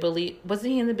race. I believe... Wasn't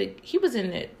he in the big... He was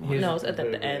in it. No, it was at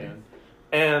the end.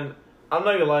 And I'm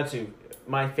not going to lie to you.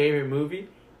 My favorite movie...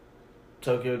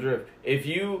 Tokyo Drift. If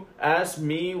you ask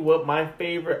me what my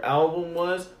favorite album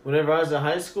was whenever I was in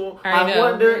high school, I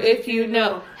wonder if you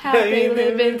know how they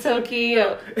live in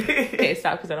Tokyo. Okay,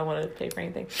 stop, because I don't want to pay for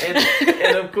anything.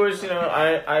 And of course, you know,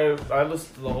 I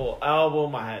listened to the whole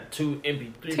album. I had 2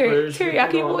 MP3 players.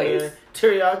 Teriyaki Boys.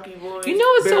 Teriyaki Boys. You know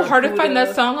it's so hard to find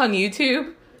that song on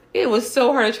YouTube? It was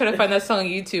so hard to try to find that song on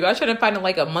YouTube. I was trying to find it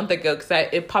like a month ago because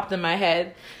it popped in my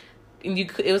head. and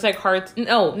it was like hard.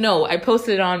 No, I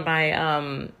posted it on my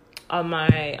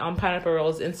on Pineapple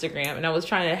Roll's Instagram, and I was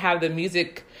trying to have the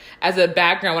music as a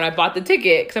background when I bought the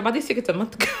ticket, because I bought these tickets a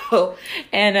month ago,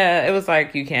 and it was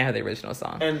like, you can't have the original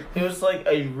song. And it was like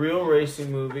a real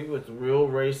racing movie with real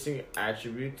racing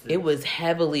attributes. It was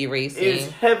heavily racing. It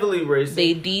was heavily racing.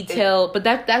 They detail, but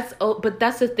that's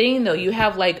the thing though. You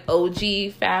have like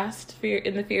OG Fast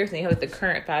and the Furious, and you have like the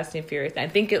current Fast and Furious. And I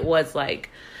think it was like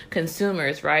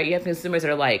consumers, right? You have consumers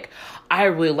that are like, I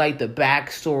really like the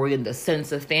backstory and the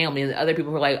sense of family, and the other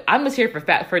people who are like, I'm just here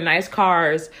for nice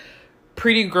cars,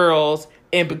 pretty girls,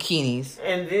 and bikinis.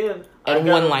 And then and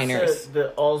one-liners.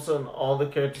 That all of a sudden, all the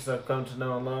characters I've come to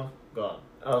know and love gone.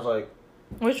 I was like,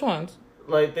 which ones?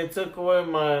 Like, they took away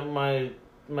my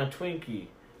Twinkie,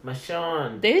 my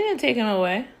Sean. They didn't take him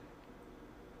away.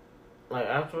 Like,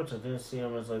 afterwards, I didn't see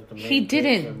him as like the main. He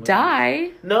didn't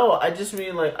die. No, I just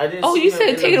mean like I didn't. Oh, see you him said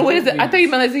in take it the away. movies. I thought you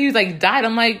meant like he was like died.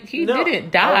 I'm like, he didn't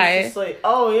die. I was just like,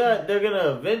 oh yeah, they're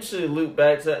gonna eventually loop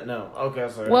back to that. No, okay,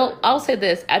 sorry. Well, I'll say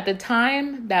this: at the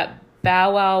time that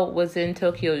Bow Wow was in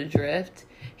Tokyo Drift,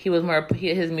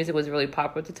 his music was really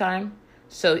popular at the time.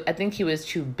 So I think he was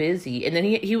too busy, and then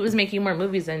he was making more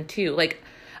movies then too. Like,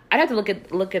 I'd have to look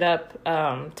it up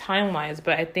time-wise,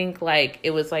 but I think like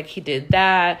it was like he did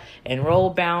that and Roll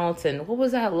Bounce, and what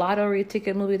was that lottery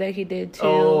ticket movie that he did too?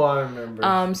 Oh, I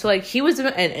remember. So like he was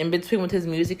in between with his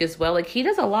music as well. Like he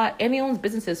does a lot, and he owns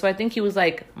businesses. So I think he was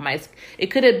like, it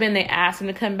could have been they asked him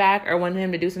to come back or wanted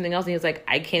him to do something else, and he was like,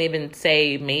 I can't even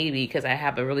say maybe because I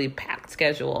have a really packed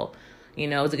schedule. You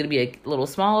know, is it going to be a little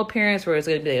small appearance or is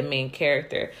it going to be a main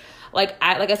character? Like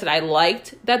I said, I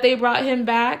liked that they brought him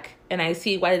back, and I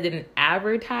see why they didn't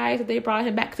advertise that they brought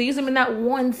him back, because they used him in that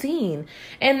one scene,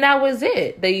 and that was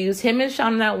it. They used him and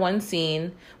Sean in that one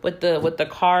scene with the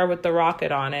car with the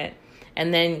rocket on it,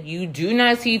 and then you do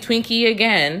not see Twinkie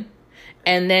again.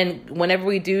 And then whenever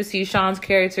we do see Sean's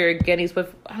character again, he's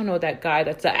with, I don't know, that guy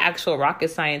that's the actual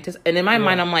rocket scientist. And in my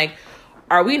mind, I'm like,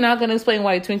 are we not going to explain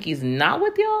why Twinkie's not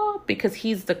with y'all? Because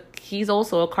he's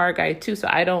also a car guy too. So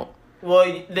I don't. Well,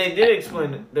 they did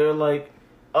explain it. They were like,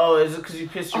 "Oh, is it because you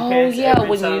pissed your pants every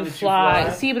when time you that fly. you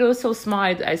fly?" See, but it was so small.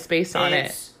 I spaced on it.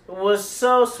 It was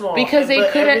so small because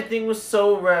everything was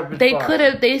so rapid. They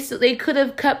could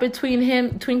have cut between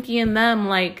him, Twinkie, and them,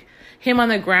 like him on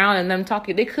the ground and them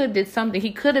talking. They could have did something.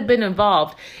 He could have been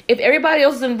involved. If everybody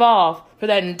else was involved for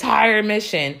that entire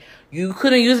mission, you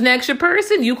couldn't use an extra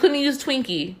person. You couldn't use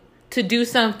Twinkie to do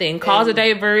something, cause a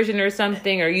diversion or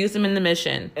something, or use them in the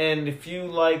mission. And if you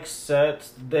like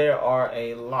sets, there are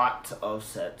a lot of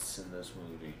sets in this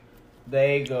movie.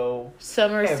 They go.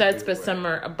 Some are sets,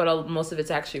 but most of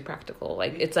it's actually practical.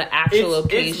 Like it's an actual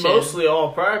location. It's mostly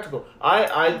all practical.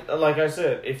 I like I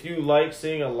said, if you like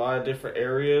seeing a lot of different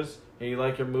areas and you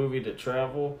like your movie to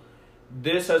travel,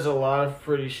 this has a lot of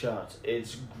pretty shots.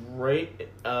 It's great.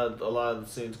 A lot of the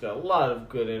scenes got a lot of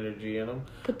good energy in them.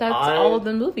 But that's all of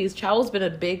the movies. Travel's been a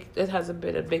big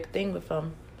thing with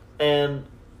them. And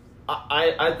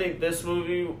I think this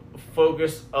movie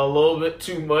focused a little bit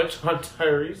too much on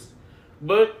Tyrese,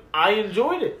 but I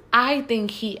enjoyed it. I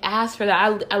think he asked for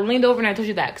that. I leaned over and I told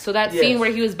you that. So that scene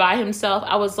where he was by himself,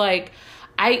 I was like,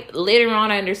 later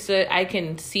on I understood. I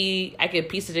could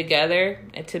piece it together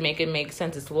and to make it make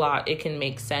sense. It's a lot. It can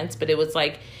make sense, but it was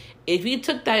like, if you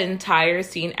took that entire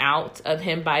scene out of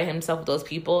him by himself with those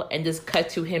people and just cut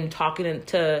to him talking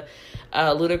to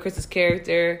Ludacris's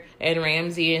character and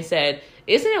Ramsey and said,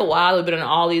 isn't it wild we've been on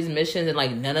all these missions and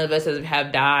like none of us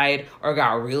have died or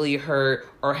got really hurt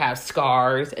or have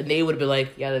scars? And they would have been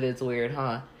like, yeah, that is weird,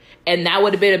 huh? And that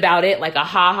would have been about it, like a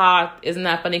ha-ha, isn't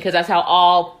that funny? Because that's how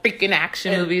all freaking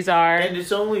action movies are. And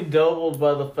it's only doubled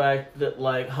by the fact that,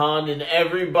 like, Han and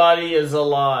everybody is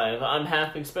alive. I'm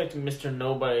half expecting Mr.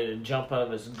 Nobody to jump out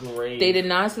of his grave. They did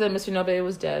not say that Mr. Nobody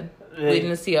was dead. We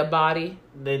didn't see a body.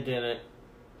 They didn't.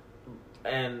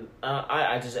 And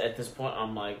I just, at this point,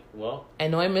 I'm like, well.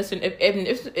 And knowing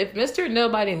if Mr.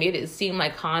 Nobody made it seem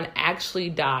like Han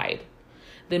actually died,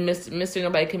 then Mr.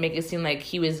 Nobody can make it seem like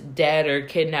he was dead or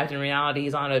kidnapped. In reality,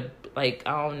 he's on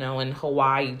in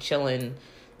Hawaii chilling,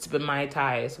 sipping Mai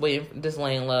Tais, just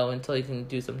laying low until he can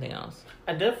do something else.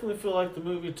 I definitely feel like the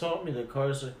movie taught me that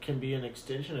cars can be an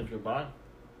extension of your body.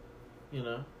 You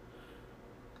know?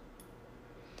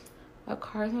 A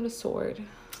car is not a sword.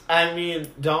 I mean,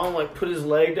 Don, like, put his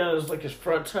leg down. It was like his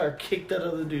front tire kicked that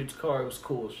other dude's car. It was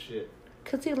cool as shit.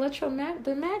 Because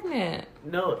the magnet.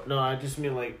 No, I just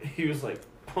mean, like, he was, like,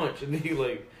 punch, and he,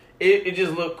 like, it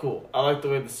just looked cool. I like the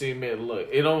way the scene made it look.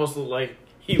 It almost looked like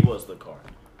he was the car.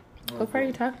 What part are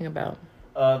you talking about?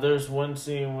 There's one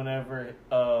scene whenever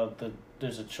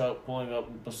there's a truck pulling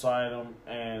up beside him,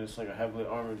 and it's like a heavily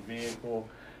armored vehicle,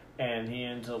 and he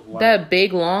ends up like That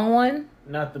big long one?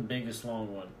 not the biggest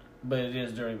long one, but it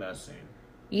is during that scene.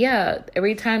 Yeah.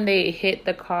 Every time they hit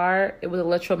the car, it was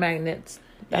electromagnets.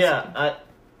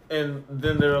 And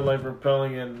then they were like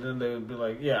repelling, and then they would be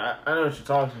like, "Yeah, I know what you're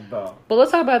talking about." But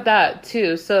let's talk about that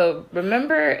too. So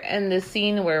remember in the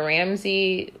scene where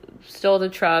Ramsey stole the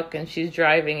truck and she's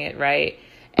driving it, right?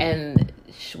 And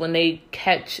when they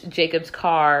catch Jacob's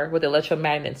car with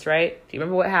electromagnets, right? Do you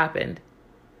remember what happened?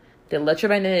 The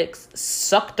electromagnetics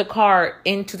sucked the car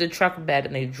into the truck bed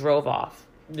and they drove off.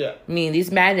 Yeah. I mean,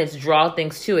 these magnets draw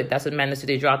things to it. That's what magnets do.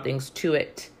 They draw things to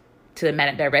it, to the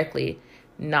magnet directly,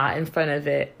 not in front of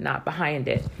it, not behind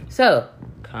it. So,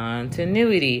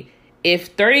 continuity. If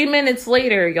 30 minutes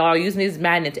later, y'all are using these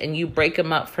magnets and you break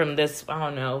them up from this,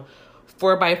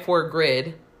 4x4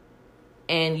 grid,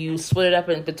 and you split it up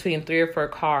in between 3 or 4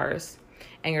 cars,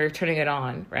 and you're turning it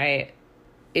on, right?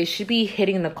 It should be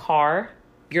hitting the car,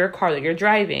 your car that you're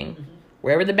driving,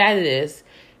 wherever the magnet is,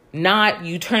 not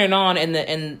you turn it on and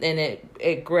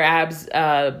it grabs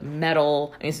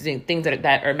metal, things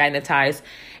that are magnetized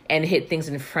and hit things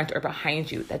in front or behind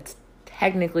you. That's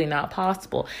technically not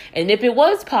possible. And if it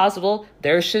was possible,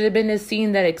 there should have been a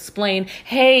scene that explained,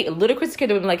 hey, Ludacris could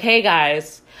have been like, hey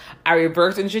guys, I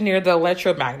reverse engineered the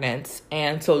electromagnets,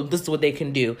 and so this is what they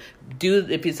can do.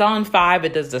 If it's on 5,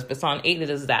 it does this. If it's on 8, it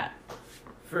does that.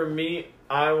 For me,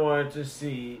 I wanted to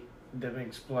see them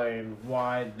explain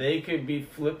why they could be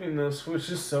flipping those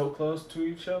switches so close to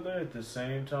each other at the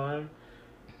same time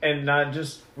and not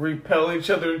just repel each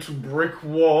other into brick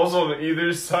walls on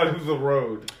either side of the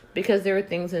road. Because there were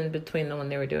things in between them when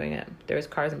they were doing it. There was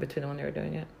cars in between them when they were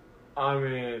doing it. I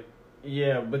mean,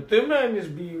 yeah, but them magnets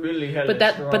be really hella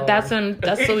strong. But that's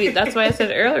why I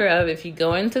said earlier of if you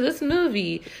go into this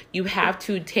movie, you have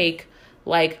to take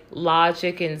like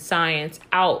logic and science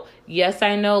out. Yes,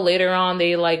 I know later on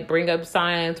they like bring up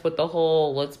science with the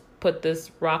whole let's put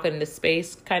this rocket into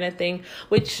space kind of thing,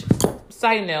 which,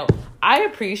 side note, I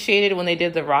appreciated when they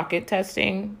did the rocket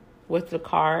testing with the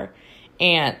car.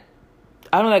 And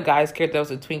I don't know that guy scared that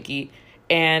was a Twinkie.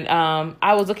 And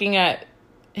I was looking at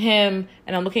him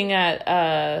and I'm looking at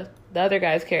the other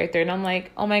guy's character, and I'm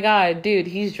like, oh my god, dude,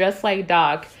 he's dressed like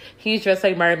Doc. He's dressed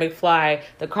like Marty McFly.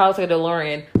 The car's like a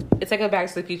DeLorean. It's like a Back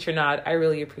to the Future nod. I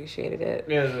really appreciated it.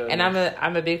 Yeah, and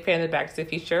I'm a big fan of Back to the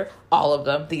Future. All of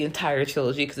them, the entire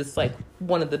trilogy, because it's like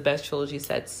one of the best trilogy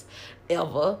sets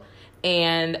ever.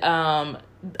 And cause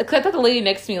I thought the lady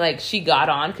next to me, like, she got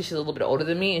on because she's a little bit older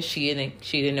than me, and she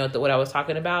didn't know what I was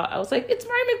talking about. I was like, it's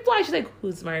Marty McFly. She's like,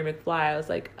 who's Marty McFly? I was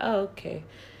like, oh, okay.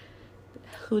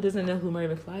 Who doesn't know who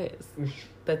Marty McFly is?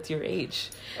 That's your age.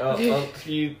 A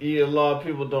lot of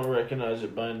people don't recognize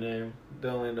it by name. They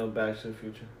only know Back to the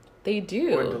Future. They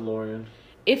do. Or DeLorean.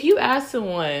 If you ask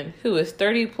someone who is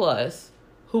 30 plus,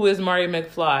 who is Marty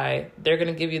McFly, they're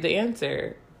going to give you the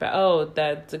answer. But, oh,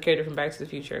 that's a character from Back to the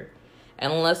Future.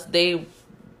 Unless they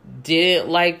didn't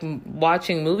like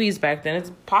watching movies back then,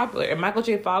 it's popular. And Michael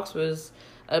J. Fox was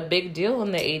a big deal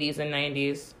in the 80s and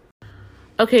 90s.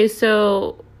 Okay,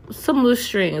 so some loose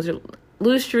strings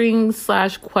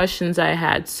 / questions I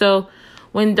had. So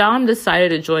when Dom decided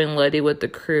to join Letty with the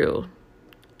crew,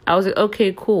 I was like,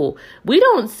 okay, cool. We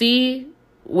don't see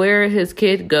where his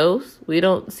kid goes. We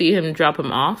don't see him drop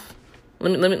him off.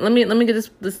 Let me get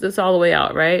this all the way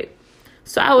out, right?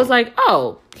 So I was like,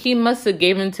 oh, he must have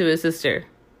gave him to his sister.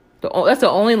 That's the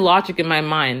only logic in my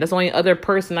mind. That's the only other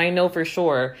person I know for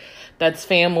sure that's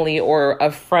family or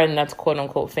a friend that's quote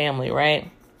unquote family, right?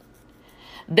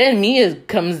 Then Mia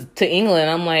comes to England.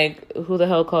 I'm like, who the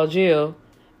hell called you?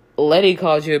 Letty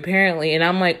called you, apparently. And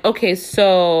I'm like, okay,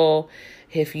 so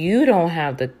if you don't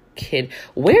have the kid,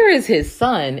 where is his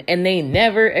son? And they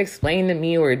never explained to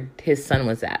me where his son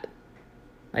was at.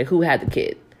 Like, who had the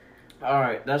kid? All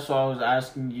right, that's what I was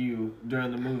asking you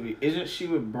during the movie. Isn't she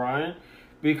with Brian?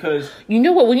 Because you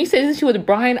know what? When you said isn't she with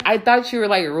Brian, I thought you were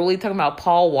like really talking about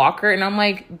Paul Walker, and I'm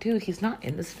like, dude, he's not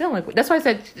in this film. Like, that's why I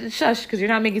said shush, because you're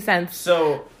not making sense.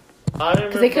 So I remember,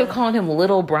 because they kept calling him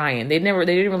Little Brian. They didn't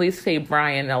really say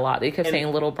Brian a lot. They kept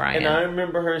saying Little Brian. And I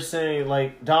remember her saying,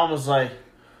 like, Dom was like,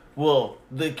 well,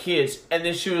 the kids, and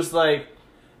then she was like,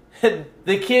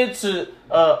 the kids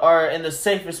are in the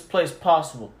safest place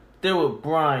possible. They're with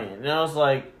Brian, and I was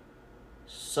like,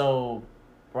 so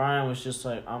Brian was just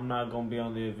like, I'm not going to be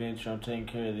on the adventure. I'm taking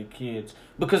care of the kids.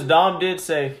 Because Dom did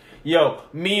say, yo,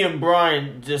 me and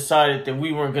Brian decided that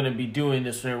we weren't going to be doing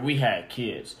this when we had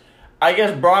kids. I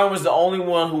guess Brian was the only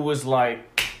one who was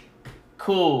like,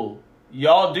 cool,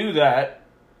 y'all do that.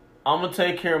 I'm going to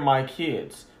take care of my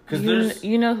kids.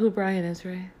 You know who Brian is,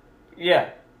 right? Yeah.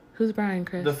 Who's Brian,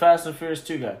 Chris? The Fast and Furious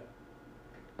 2 guy.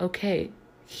 Okay,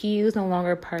 he is no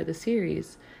longer part of the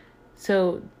series.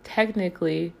 So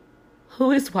technically, who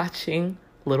is watching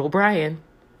Little Brian?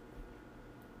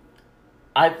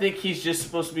 I think he's just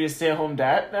supposed to be a stay-at-home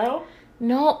dad now.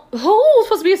 No, who's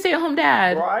supposed to be a stay-at-home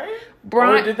dad?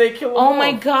 Brian? Or did they kill him Oh off?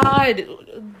 my god,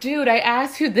 dude! I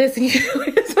asked you this, and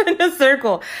you just went in a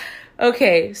circle.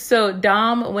 Okay, so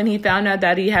Dom, when he found out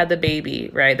that he had the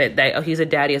baby, right? That he's a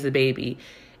daddy as a baby,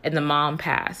 and the mom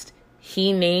passed,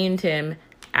 he named him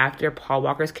after Paul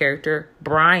Walker's character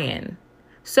Brian.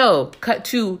 So, cut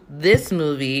to this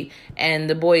movie, and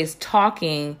the boy's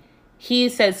talking. He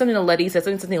said something to Letty. He said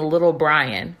something to Little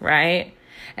Brian, right?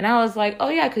 And I was like, oh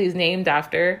yeah, because he's named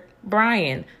after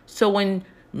Brian. So when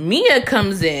Mia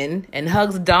comes in and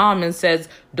hugs Dom and says,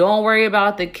 don't worry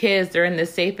about the kids, they're in the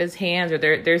safest hands, or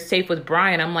they're safe with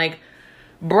Brian, I'm like,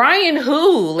 Brian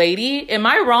who, lady? Am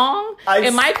I wrong?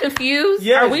 Am I confused?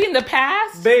 Yes. Are we in the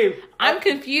past? Babe. I'm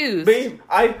confused. Babe,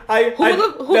 who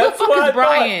the fuck is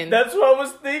Brian? That's what I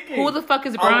was thinking. Who the fuck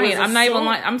is Brian? I'm not even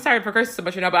lying. I'm sorry for cursing so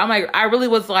much right now, but I'm like, I really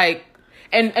was like,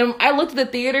 and I looked at the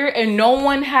theater and no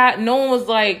one was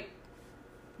like,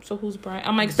 so who's Brian?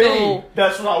 I'm like, Babe, so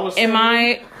that's what I was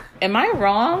saying. Am I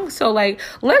wrong? So like,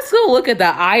 let's go look at the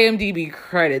IMDb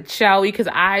credits, shall we? Because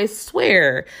I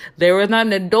swear there was not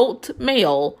an adult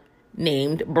male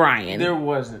named Brian. There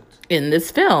wasn't. In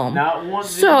this film. Not one.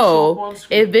 So,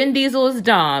 if Vin Diesel is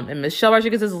Dom, and Michelle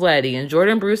Rodriguez is Letty, and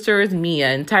Jordan Brewster is Mia,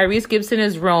 and Tyrese Gibson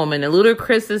is Roman, and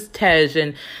Ludacris is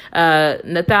Tej, and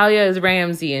Natalia is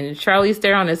Ramsey, and Charlize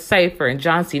Theron is Cypher, and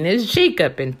John Cena is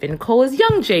Jacob, and Finn Cole is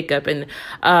Young Jacob, and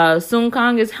Sung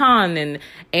Kang is Han, and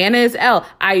Anna is Elle.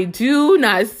 I do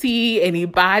not see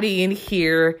anybody in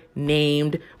here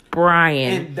named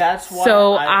Brian. And that's why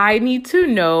so I need to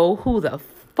know who the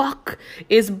fuck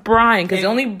is Brian, because the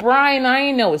only Brian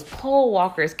I know is Paul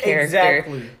Walker's character.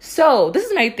 Exactly. So this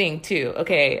is my thing too.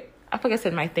 Okay, I feel like I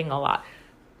said my thing a lot.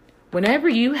 Whenever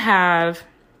you have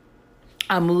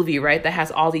a movie, right, that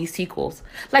has all these sequels,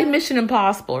 like Mission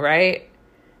Impossible, right?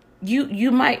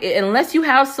 You might, unless you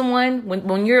have someone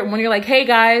when you're like, hey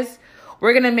guys,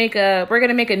 we're gonna make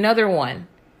another one.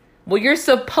 What you're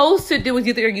supposed to do is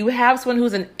either you have someone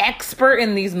who's an expert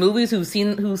in these movies who's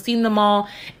seen them all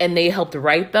and they helped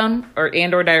write them or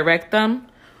direct them,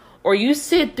 or you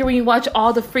sit through and you watch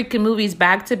all the freaking movies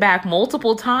back to back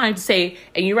multiple times, and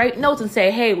you write notes and say,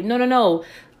 hey, no,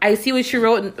 I see what you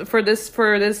wrote for this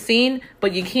scene,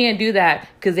 but you can't do that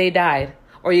because they died,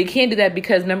 or you can't do that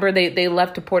because remember they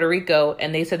left to Puerto Rico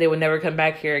and they said they would never come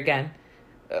back here again.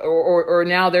 Or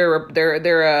now they're what do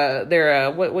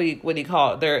you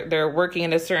call it? They're working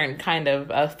in a certain kind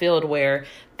of field where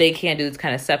they can't do this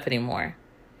kind of stuff anymore.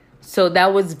 So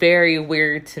that was very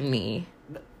weird to me,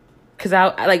 because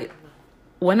I like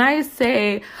when I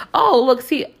say, oh look,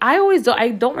 see, I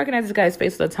don't recognize this guy's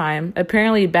face at the time.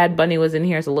 Apparently, Bad Bunny was in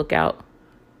here, so look out.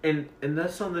 And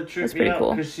that's something that tripped That's me pretty out,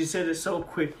 cool. because she said it so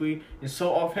quickly and so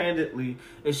offhandedly,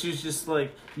 and she was just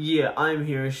like, "Yeah, I'm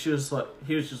here." And he was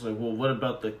just like, "Well, what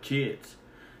about the kids?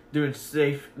 They're in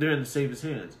the safest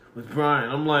hands with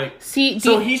Brian." I'm like,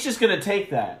 he's just gonna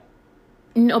take that.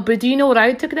 No, but do you know what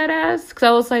I took that as? Because I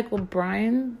was like, well,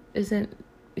 Brian isn't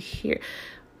here.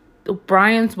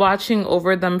 Brian's watching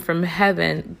over them from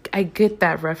heaven. I get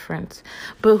that reference.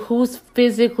 But who's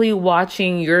physically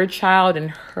watching your child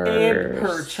and hers? And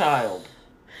her child.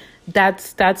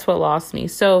 That's what lost me.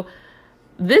 So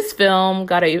this film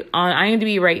got on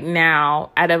IMDb right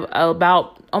now at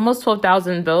about almost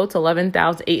 12,000 votes,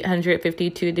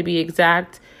 11,852 to be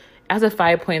exact. It has a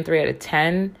 5.3 out of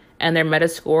 10. And their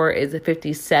Metascore is a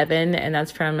 57. And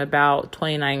that's from about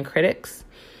 29 critics.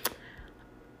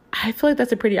 I feel like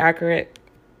that's a pretty accurate,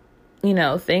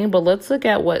 thing. But let's look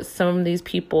at what some of these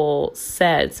people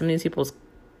said, some of these people's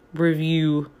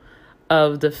review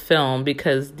of the film,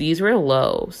 because these were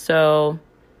low. So,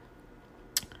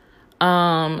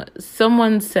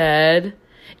 someone said,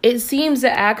 it seems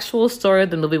the actual story of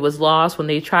the movie was lost when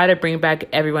they try to bring back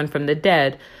everyone from the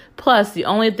dead. Plus, the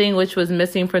only thing which was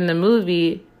missing from the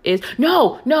movie is,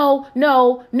 no,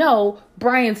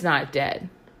 Brian's not dead.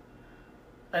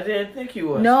 I didn't think he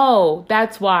was. No,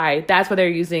 that's why. That's why they're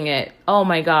using it. Oh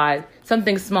my God.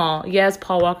 Something small. Yes,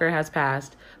 Paul Walker has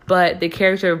passed. But the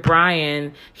character of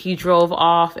Brian, he drove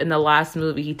off in the last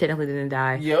movie. He technically didn't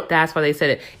die. Yep. That's why they said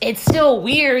it. It's still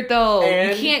weird though.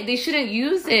 And- They shouldn't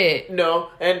use it. No,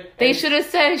 They should have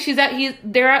said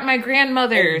they're at my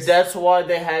grandmother's. That's why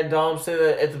they had Dom say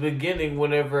that at the beginning.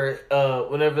 Whenever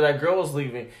that girl was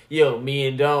leaving, me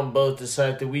and Dom both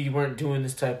decided that we weren't doing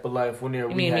this type of life whenever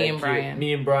we had me and kids. Brian?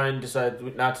 Me and Brian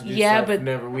decided not to do Yeah, stuff but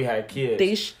whenever we had kids.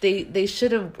 They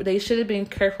should have been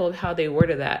careful of how they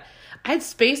worded that. I'd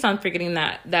spaced on forgetting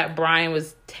that Brian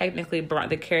was technically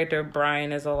the character of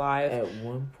Brian is alive. At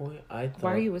one point, I thought.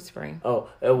 Why are you whispering? Oh,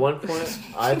 at one point,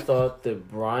 I thought that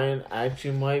Brian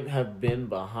actually might have been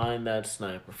behind that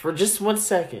sniper for just 1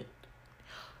 second.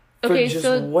 Okay, just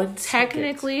so 1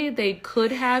 technically they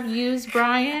could have used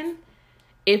Brian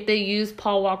if they used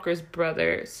Paul Walker's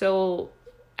brother. So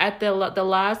at the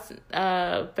last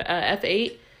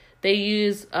F8, they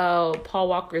use Paul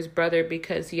Walker's brother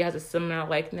because he has a similar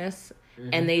likeness,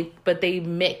 and they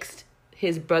mixed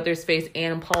his brother's face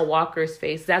and Paul Walker's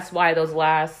face. That's why that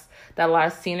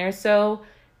last scene or so,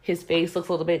 his face looks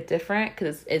a little bit different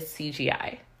because it's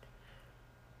CGI.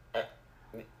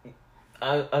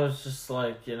 I was just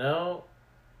like,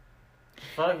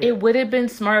 fuck It would have been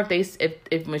smart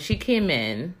if when she came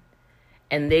in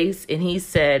and he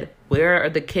said, "Where are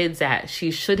the kids at?" She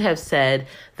should have said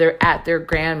they're at their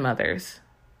grandmother's.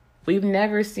 We've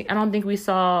never seen. I don't think we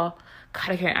saw. God,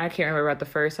 I can't remember about the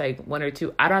first one or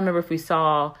two. I don't remember if we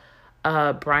saw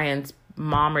Brian's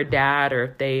mom or dad or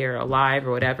if they are alive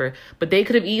or whatever. But they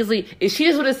could have easily. If she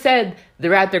just would have said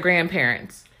they're at their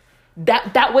grandparents,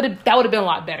 that would have been a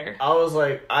lot better. I was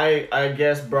like, I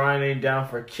guess Brian ain't down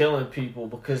for killing people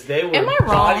because they were Am I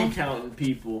body wrong? counting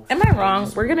people. Am I wrong?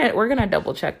 We're gonna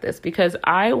double check this because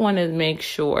I want to make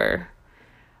sure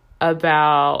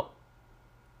about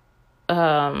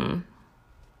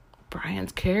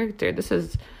Brian's character. This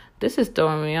is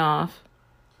throwing me off.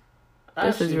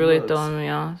 This is really throwing me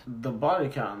off. The body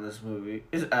count in this movie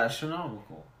is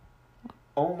astronomical.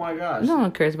 Oh my gosh. No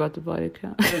one cares about the body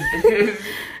count. There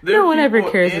No are one ever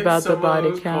people cares in about the some of body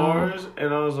those count. cars,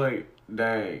 and I was like,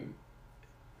 dang.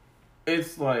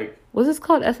 It's like, Was this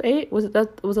called F8? Was it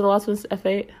the last one's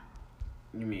F8?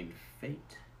 you mean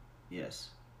fate? Yes.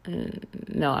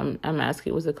 No, I'm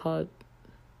asking, was it called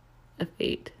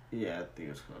F8? Yeah, I think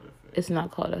it's called fate. It's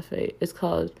not called F8. It's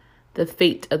called The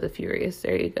Fate of the Furious.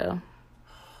 There you go.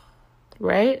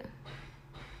 Right?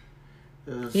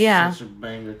 It's Yeah. such a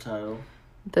banger title.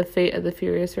 The Fate of the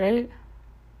Furious, right?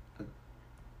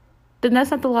 Then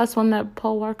that's not the last one that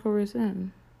Paul Walker was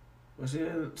in. Was he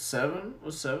in 7?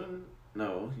 Was 7?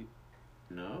 No.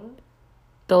 No?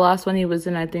 The last one he was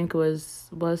in, I think, was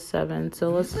 7. So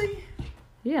let's... Really?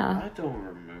 Yeah, I don't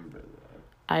remember that.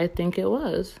 I think it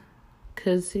was.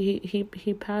 Because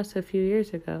he passed a few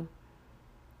years ago.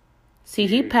 See,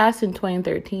 he passed in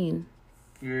 2013.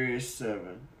 Furious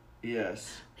 7.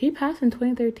 Yes. He passed in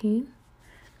 2013?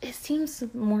 It seems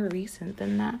more recent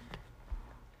than that.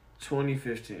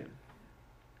 2015.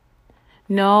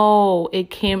 No, it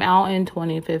came out in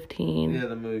 2015. Yeah,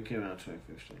 the movie came out in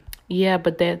 2015. Yeah,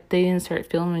 but they didn't start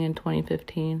filming in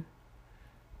 2015.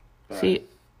 But See,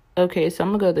 okay, so I'm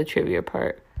going to go to the trivia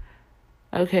part.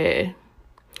 Okay.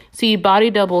 See, body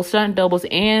doubles, stunt doubles,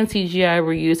 and CGI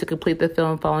were used to complete the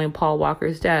film following Paul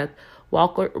Walker's death.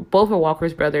 Both of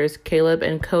Walker's brothers, Caleb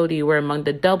and Cody, were among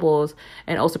the doubles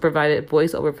and also provided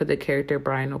voiceover for the character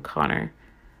Brian O'Connor.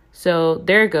 So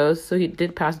there it goes. So he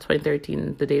did pass in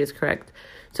 2013. The date is correct.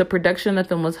 So production of the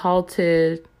film was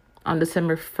halted on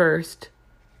December 1st,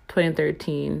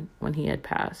 2013, when he had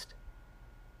passed.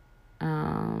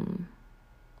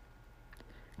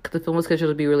 The film was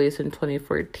scheduled to be released in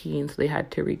 2014, so they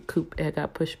had to recoup. It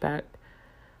got pushed back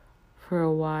for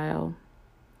a while.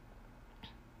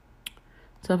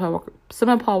 Some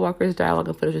of Paul Walker's dialogue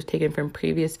and footage was taken from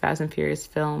previous Fast and Furious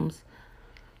films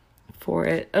for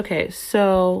it. Okay,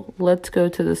 so let's go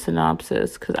to the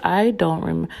synopsis because I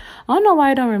don't know why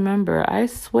I don't remember. I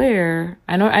swear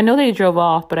I know they drove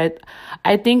off, but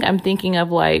I think I'm thinking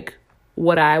of like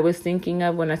what I was thinking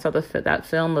of when I saw that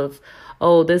film of,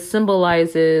 oh, this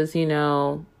symbolizes,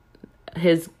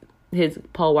 his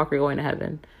Paul Walker going to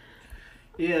heaven.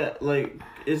 yeah, like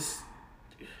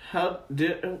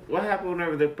what happened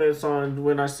whenever they play a song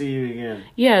 "When I See You Again"?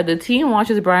 Yeah, the team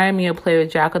watches Brian and Mia play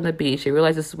with Jack on the beach. They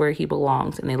realize this is where he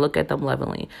belongs, and they look at them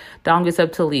lovingly. Dom gets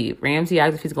up to leave. Ramsey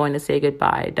asks if he's going to say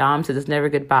goodbye. Dom says it's never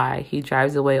goodbye. He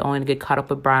drives away only to get caught up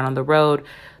with Brian on the road.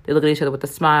 They look at each other with a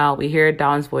smile. We hear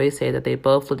Dom's voice say that they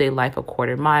both lived a life a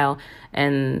quarter mile,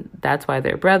 and that's why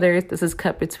they're brothers. This is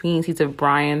cut between scenes of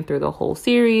Brian through the whole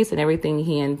series and everything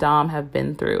he and Dom have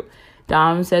been through.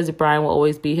 Dom says Brian will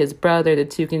always be his brother. The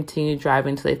two continue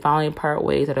driving until they finally part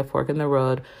ways at a fork in the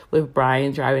road, with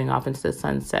Brian driving off into the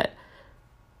sunset.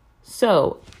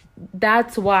 So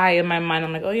that's why in my mind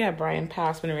I'm like, oh yeah, Brian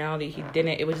passed, when in reality he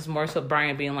didn't. It was just more so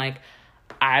Brian being like,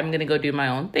 I'm gonna go do my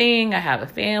own thing. I have a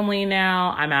family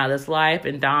now. I'm out of this life.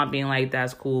 And Dom being like,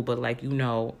 that's cool, but like,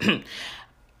 I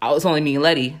was only me and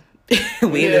Letty.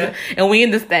 we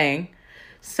in this thing.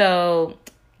 So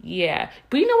yeah.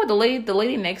 But you know what, the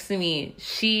lady next to me,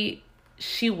 she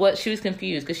was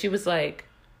confused because she was like,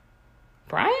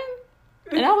 Brian?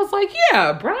 And I was like,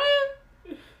 yeah, Brian.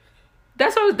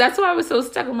 That's why I was so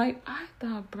stuck. I'm like, I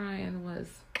thought Brian was.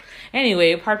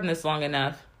 Anyway, apart from this long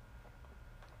enough.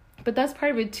 But that's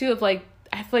part of it too, of like,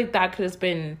 I feel like that could have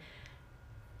been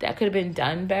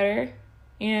done better.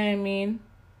 You know what I mean?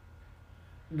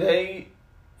 They,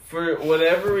 for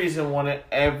whatever reason, wanted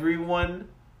everyone,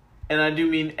 and I do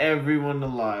mean everyone,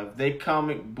 alive. They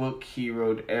comic book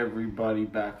heroed everybody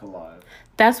back alive.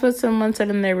 That's what someone said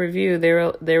in their review. They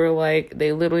were like,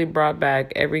 they literally brought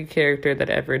back every character that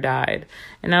ever died.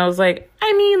 And I was like,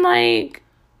 I mean, like,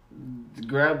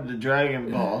 grab the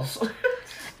Dragon Balls.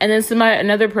 And then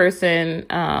another person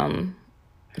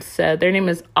said, their name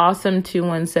is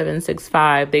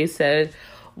Awesome21765. They said,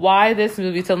 why this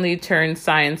movie suddenly turned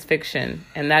science fiction?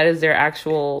 And that is their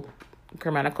actual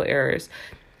grammatical errors.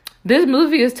 This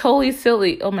movie is totally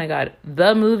silly. Oh my God.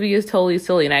 The movie is totally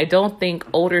silly. And I don't think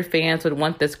older fans would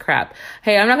want this crap.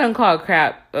 Hey, I'm not going to call it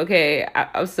crap. Okay.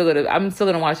 I'm still going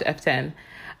to watch F10.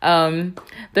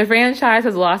 The franchise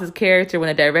has lost its character when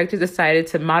the director decided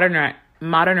to modernize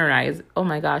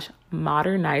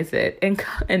it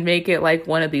and make it like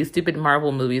one of these stupid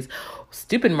Marvel movies.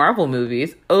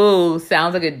 Oh,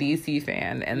 sounds like a DC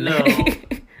fan. And no,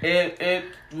 it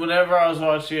whenever I was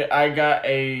watching it, I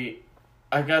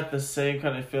got the same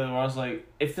kind of feeling where I was like,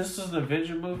 if this was an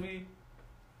Avenger movie,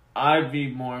 I'd be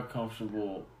more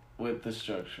comfortable with the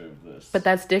structure of this. But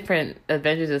that's different.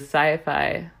 Avengers is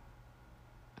sci-fi.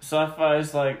 Sci-fi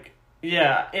is like,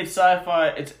 yeah, it's sci-fi,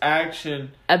 it's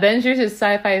action. Avengers is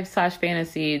sci-fi /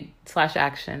 fantasy /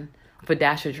 action with a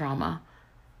dash of drama.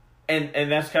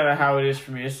 And that's kind of how it is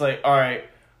for me. It's like, all right,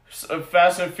 so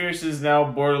Fast and Furious is now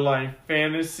borderline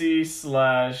fantasy /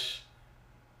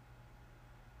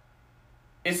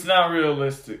 it's not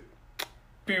realistic.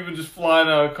 People just flying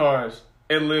out of cars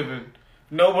and living.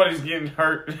 Nobody's getting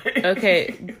hurt.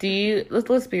 Okay,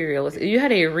 let's be realistic. If you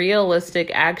had a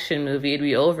realistic action movie, it'd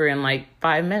be over in like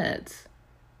 5 minutes.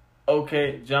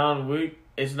 Okay, John Wick,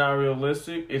 it's not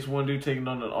realistic. It's one dude taking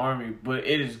on an army, but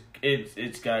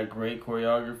it's got great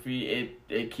choreography.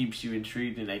 It keeps you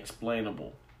intrigued and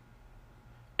explainable.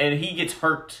 And he gets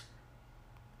hurt.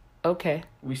 Okay.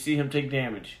 We see him take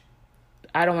damage.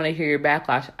 I don't want to hear your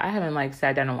backlash. I haven't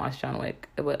sat down and watched John Wick.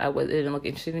 It didn't look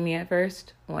interesting to me at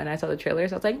first when I saw the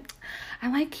trailers. I was like, I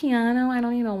like Keanu. I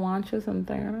don't need to watch or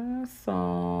something.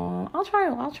 So I'll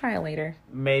try it later.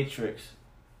 Matrix.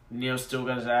 Neo still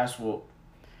got his ass whooped,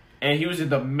 and he was in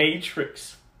the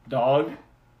Matrix, dog.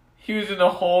 He was in a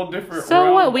whole different.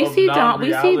 So what? We see Dom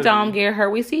get hurt.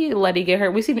 We see Letty get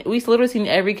hurt. We literally seen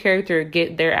every character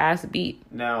get their ass beat.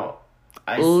 Now.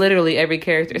 Literally every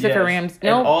character except for Ramsey.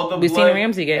 No, we've seen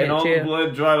Ramsey get hit too. And all the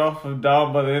blood dried off of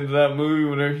Dom by the end of that movie.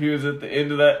 Whenever he was at the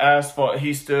end of that asphalt,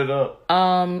 he stood up.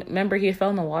 Remember he fell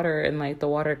in the water and like the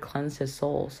water cleansed his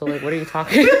soul. So like, what are you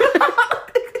talking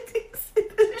about?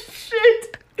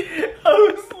 Shit. I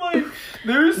was like,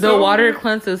 there's the water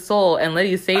cleansed his soul, and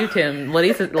Letty saved him.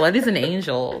 Letty's an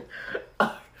angel.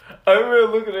 I remember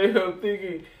looking at him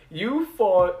thinking, you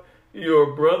fought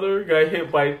your brother, got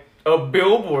hit by a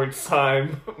billboard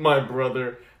sign, my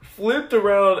brother, flipped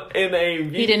around in a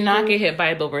vehicle. He did not get hit by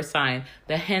a billboard sign.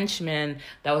 The henchman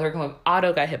that was working with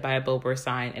Otto got hit by a billboard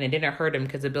sign, and it didn't hurt him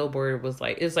because the billboard was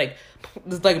like, it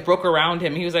broke around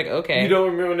him. He was like, okay. You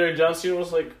don't remember when John Cena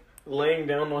was like laying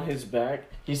down on his back?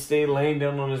 He stayed laying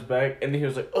down on his back, and then he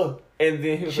was like, ugh. And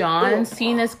then he was John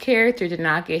Cena's character did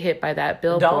not get hit by that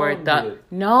billboard.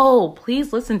 No,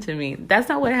 please listen to me. That's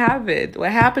not what happened.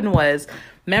 What happened was,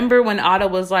 remember when Otto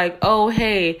was like, oh,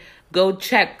 hey, go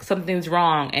check, something's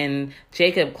wrong. And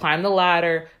Jacob climbed the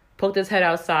ladder, poked his head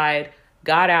outside,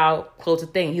 got out, closed the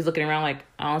thing. He's looking around like,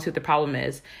 I don't see what the problem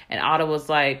is. And Otto was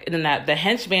like, and then the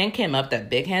henchman came up, that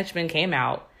big henchman came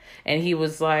out. And he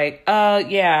was like,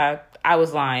 yeah, I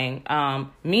was lying.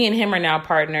 Me and him are now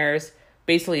partners.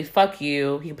 Basically, fuck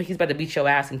you. He's about to beat your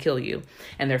ass and kill you.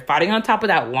 And they're fighting on top of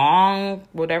that long,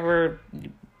 whatever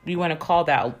you want to call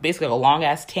that, basically a long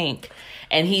ass tank.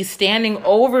 And he's standing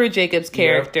over Jacob's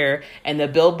character, and the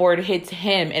billboard hits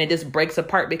him, and it just breaks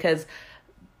apart because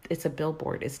it's a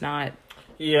billboard. It's not.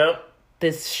 Yep.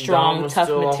 this strong, Dom was tough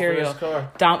still off in material. his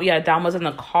car. Dom was in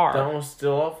the car. Dom was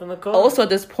still off in the car. Also, at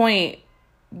this point,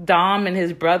 Dom and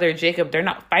his brother Jacob, they're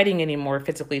not fighting anymore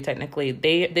physically. Technically,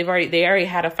 they already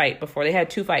had a fight before. They had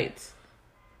 2 fights.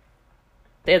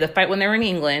 They had the fight when they were in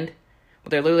England.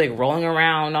 They're literally like rolling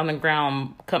around on the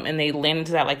ground, and they land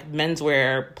into that like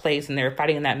menswear place, and they're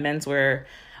fighting in that menswear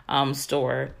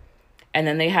store. And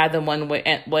then they had the one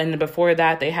when before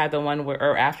that they had the one where,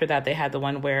 or after that they had the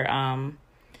one where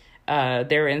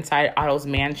they were inside Otto's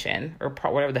mansion or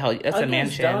whatever the hell that's a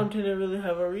mansion. Dom didn't really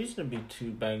have a reason to be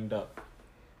too banged up,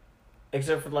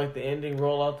 except for like the ending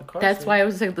roll out the car. That's scene. why it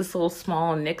was like this little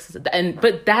small nicks,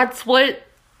 but that's what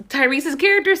Tyrese's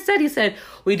character said. He said,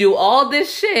 "We do all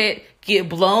this shit, get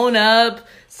blown up,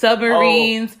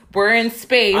 submarines, we're in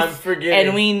space, I'm forgetting.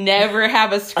 and we never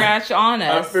have a scratch on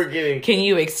us. I'm forgetting. Can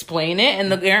you explain it?"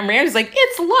 And the Aaron Ranger's like,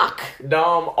 "It's luck."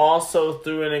 Dom also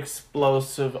threw an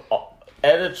explosive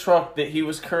at a truck that he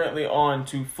was currently on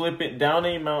to flip it down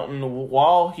a mountain,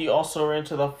 while he also ran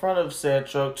to the front of said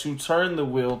truck to turn the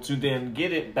wheel to then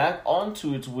get it back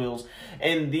onto its wheels.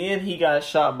 And then he got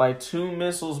shot by 2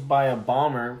 missiles by a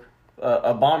bomber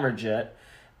jet,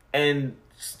 and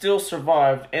still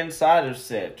survived inside of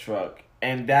said truck.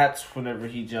 And that's whenever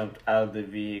he jumped out of the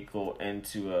vehicle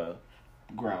into a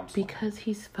ground slide. Because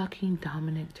he's fucking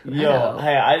Dominic Toretto. Yo,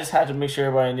 hey, I just had to make sure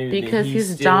everybody knew because that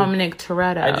he's Dominic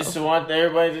Toretto. I just want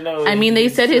everybody to know. I mean, they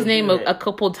he's said his still name doing a it.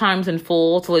 couple times in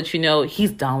full to let you know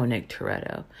he's Dominic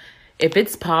Toretto. If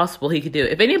it's possible, he could do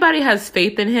it. If anybody has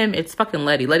faith in him, it's fucking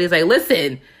Letty. Letty's like,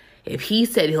 listen, if he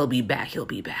said he'll be back, he'll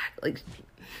be back. Like,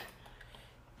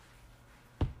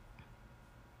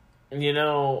 you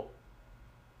know,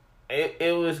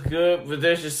 it was good, but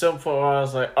there's just some point where I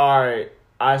was like, all right,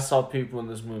 I saw people in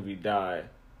this movie die.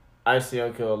 I see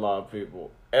him kill a lot of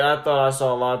people. And I thought I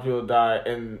saw a lot of people die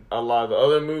in a lot of the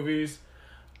other movies.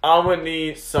 I'm going to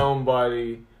need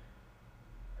somebody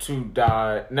to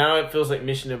die. Now it feels like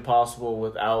Mission Impossible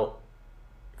without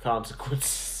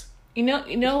consequences. you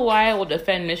know why I will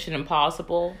defend Mission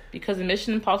Impossible? Because in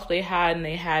Mission Impossible they had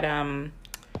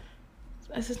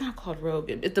this is not called Rogue.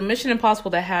 It's the Mission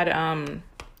Impossible that had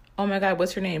oh my god,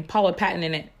 what's her name? Paula Patton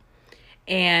in it.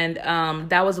 And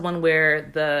that was the one where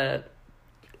the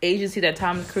agency that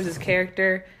Tom Cruise's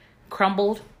character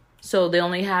crumbled. So they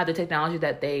only have the technology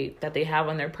that they have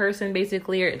on their person,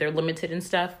 basically, or they're limited and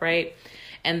stuff, right?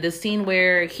 And the scene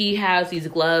where he has these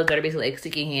gloves that are basically like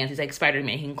sticky hands. He's like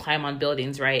Spider-Man. He can climb on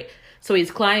buildings, right? So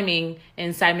he's climbing,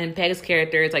 and Simon Pegg's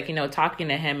character is like, talking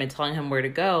to him and telling him where to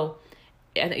go.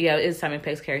 Yeah, it is Simon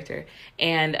Pegg's character.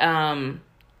 And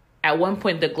at one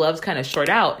point, the gloves kind of short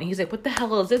out. And he's like, what the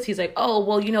hell is this? He's like, oh,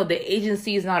 well, the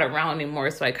agency is not around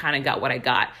anymore, so I kind of got what I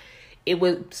got. It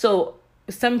was... So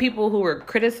some people who were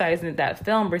criticizing that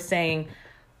film were saying...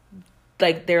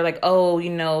 Like, they're like, oh,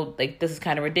 like, this is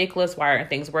kind of ridiculous. Why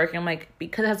aren't things working? I'm like,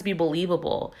 because it has to be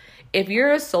believable. If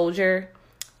you're a soldier,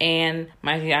 and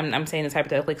I'm saying this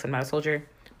hypothetically because I'm not a soldier,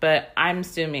 but I'm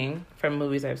assuming from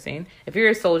movies I've seen, if you're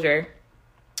a soldier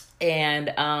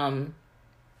and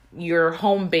your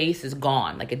home base is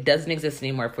gone, like it doesn't exist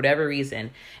anymore for whatever reason,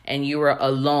 and you are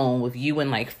alone with you and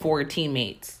like 4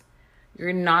 teammates,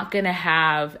 you're not going to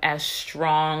have as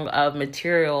strong of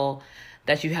material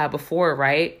that you had before,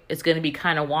 right? It's going to be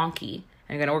kind of wonky, and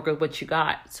you're going to work with what you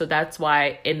got. So that's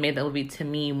why it made the movie, to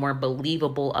me, more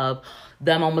believable of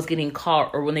them almost getting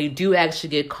caught, or when they do actually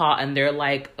get caught and they're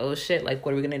like, oh shit, like,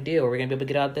 what are we going to do? Are we going to be able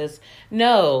to get out of this?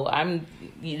 No,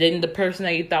 then the person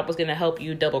that you thought was going to help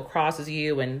you double crosses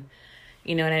you, and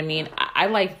you know what I mean? I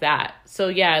like that. So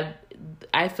yeah,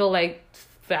 I feel like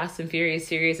Fast and Furious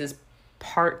series is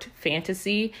part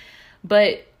fantasy,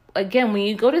 but again, when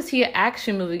you go to see an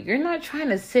action movie, you're not trying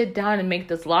to sit down and make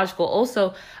this logical.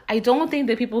 Also, I don't think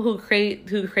the people who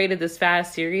created this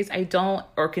Fast series,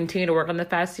 or continue to work on the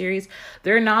Fast series,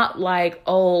 they're not like,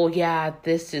 oh yeah,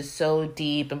 this is so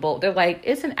deep and bold. They're like,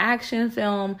 it's an action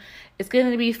film. It's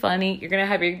gonna be funny. You're gonna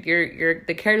have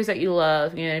the characters that you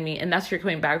love. You know what I mean? And that's what you're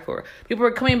coming back for. People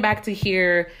are coming back to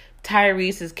hear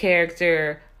Tyrese's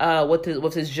character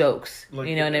with his jokes, like,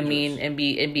 you know what I mean, and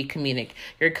be comedic.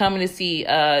 You're coming to see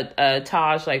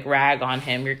Taj like rag on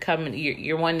him.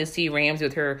 You're wanting to see Ramsey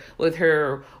with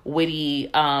her witty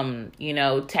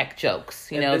tech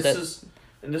jokes. And this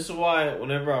is why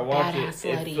whenever I watch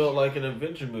it felt like an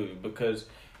adventure movie, because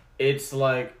it's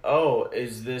like, oh,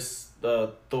 is this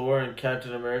Thor and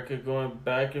Captain America going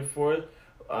back and forth?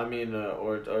 I mean,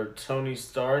 or Tony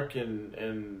Stark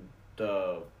and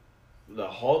the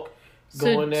Hulk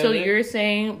going at it. So you're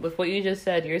saying, with what you just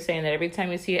said, you're saying that every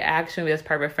time you see an action movie that's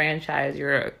part of a franchise,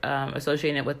 you're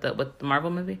associating it with the Marvel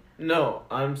movie? No,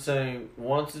 I'm saying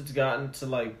once it's gotten to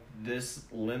like this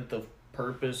length of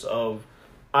purpose of,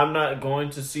 I'm not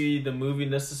going to see the movie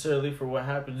necessarily for what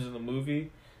happens in the movie.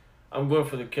 I'm going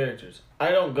for the characters.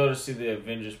 I don't go to see the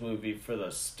Avengers movie for the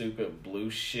stupid blue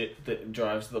shit that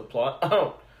drives the plot. I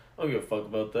don't give a fuck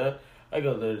about that. I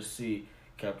go there to see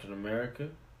Captain America,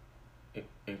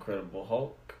 Incredible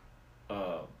Hulk,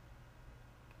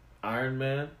 Iron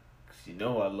Man. 'Cause you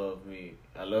know I love me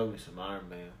some Iron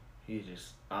Man.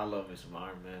 I love me some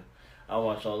Iron Man. I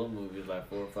watch all the movies like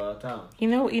 4 or 5 times. You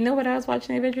know what I was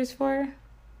watching the Avengers for?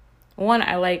 One,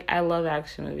 I love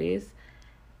action movies.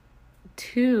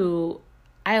 2,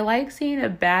 I like seeing a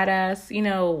badass,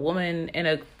 woman in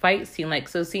a fight scene. Like,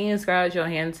 so seeing Scarlett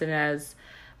Johansson as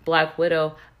Black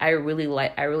Widow, I really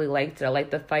liked it. I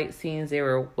liked the fight scenes. They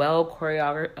were well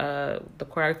choreographed. The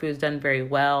choreography was done very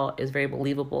well. It's very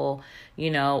believable.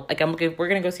 Like we're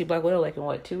gonna go see Black Widow like in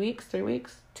what, 2 weeks, 3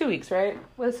 weeks, 2 weeks, right?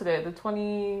 What is today? The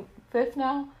 25th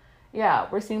now. Yeah,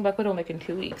 we're seeing Black Widow like in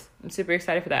 2 weeks. I'm super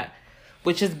excited for that.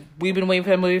 We've been waiting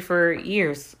for that movie for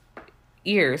years.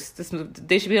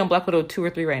 They should be on Black Widow 2 or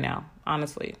 3 right now.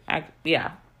 Honestly,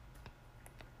 yeah.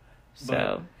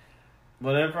 So,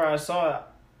 whenever I saw it,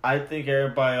 I think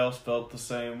everybody else felt the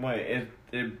same way.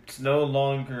 It's no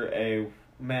longer a,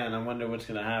 man, I wonder what's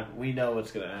gonna happen. We know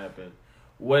what's gonna happen.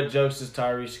 What jokes is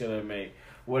Tyrese gonna make?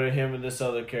 What are him and this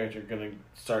other character gonna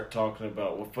start talking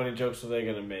about? What funny jokes are they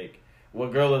gonna make?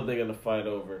 What girl are they gonna fight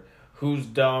over? Who's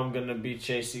Dom gonna be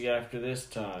chasing after this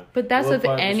time? But that's with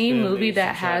any movie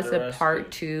that has a part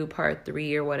 2, part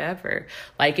 3, or whatever.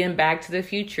 Like in Back to the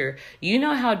Future, you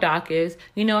know how Doc is,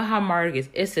 you know how Marty is.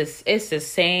 It's the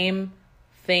same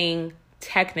thing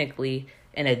technically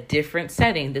in a different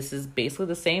setting. This is basically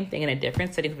the same thing in a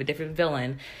different setting with a different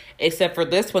villain, except for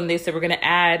this one they said we're gonna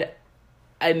add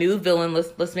a new villain.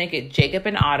 Let's make it Jacob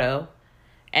and Otto.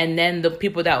 And then the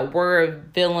people that were a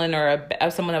villain or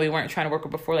someone that we weren't trying to work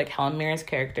with before, like Helen Mirren's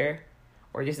character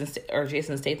or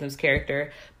Jason Statham's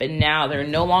character. But now they're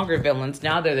no longer villains.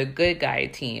 Now they're the good guy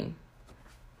team.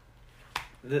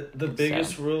 The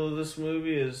biggest rule of this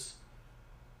movie is,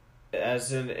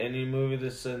 as in any movie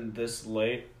that's in this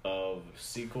late of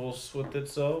sequels with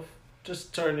itself,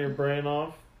 just turn your brain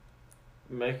off,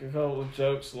 make a couple of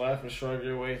jokes, laugh and shrug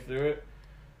your way through it.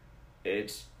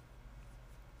 It's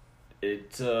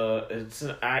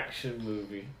an action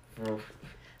movie.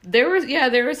 There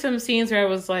were some scenes where I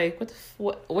was like,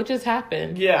 what just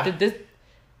happened? Yeah. Did this,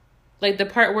 like the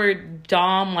part where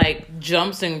Dom like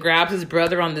jumps and grabs his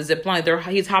brother on the zip line.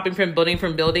 He's hopping from building,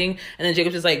 and then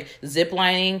Jacob's just like zip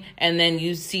lining, and then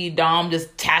you see Dom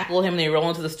just tackle him and they roll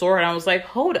into the store, and I was like,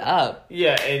 hold up.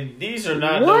 Yeah, and these are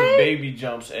not no baby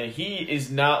jumps, and he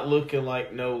is not looking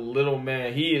like no little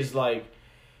man. He is like,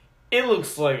 it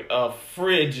looks like a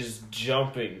fridge is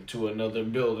jumping to another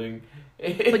building.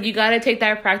 But you got to take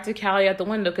that practicality out the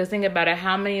window, because think about it.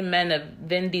 How many men of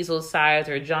Vin Diesel's size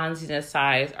or John Cena's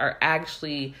size are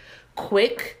actually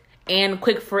quick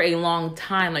for a long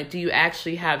time? Like, do you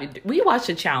actually have... We watched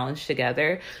a challenge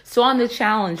together. So on the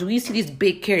challenge, we see these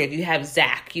big characters. You have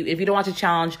Zach. If you don't watch a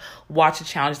challenge, watch a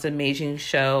challenge. It's an amazing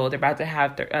show. They're about to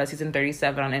have season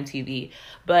 37 on MTV.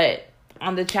 But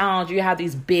on the challenge, you have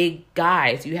these big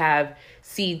guys. You have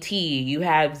CT, you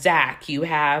have Zach, you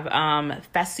have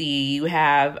Fessy, you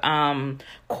have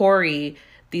Corey,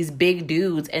 these big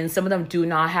dudes, and some of them do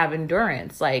not have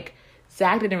endurance. Like,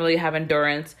 Zach didn't really have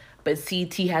endurance, but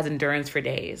CT has endurance for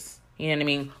days. You know what I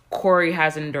mean? Corey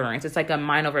has endurance. It's like a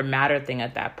mind over matter thing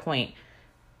at that point.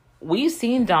 We've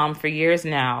seen Dom for years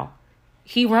now.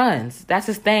 He runs. That's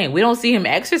his thing. We don't see him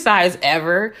exercise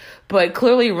ever, but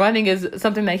clearly running is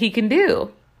something that he can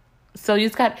do. So you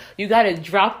got to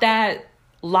drop that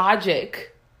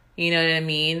logic, you know what I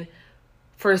mean,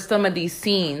 for some of these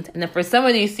scenes. And then for some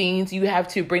of these scenes, you have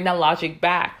to bring that logic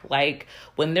back. Like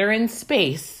when they're in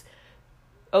space.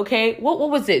 Okay, what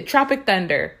was it? Tropic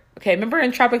Thunder. Okay, remember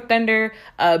in Tropic Thunder,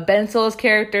 Ben Stiller's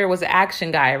character was an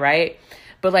action guy, right?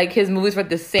 But like his movies were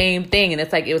the same thing, and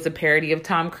it's like it was a parody of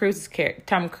Tom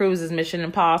Cruise's Mission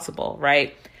Impossible,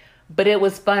 right? But it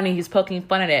was funny. He's poking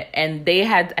fun at it, and they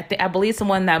had, I believe,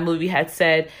 someone in that movie had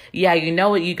said, "Yeah, you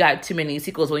know what? You got too many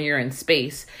sequels when you're in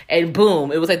space." And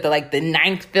boom, it was like the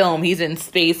ninth film. He's in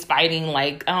space fighting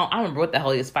like I don't remember what the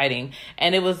hell he was fighting,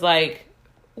 and it was like,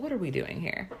 what are we doing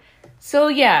here? So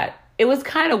yeah, it was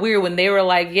kind of weird when they were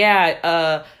like,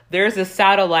 "Yeah, there's a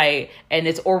satellite and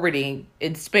it's orbiting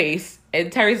in space." And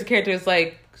Tyrese's character is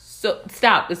like, "So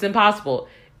stop, it's impossible.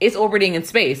 It's orbiting in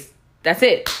space. That's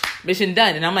it. Mission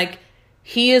done." And I'm like,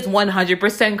 he is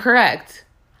 100% correct.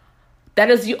 That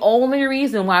is the only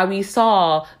reason why we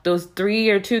saw those 3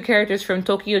 or 2 characters from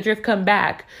Tokyo Drift come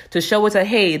back, to show us that,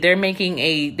 hey, they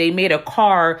made a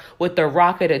car with a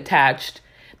rocket attached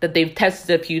that they've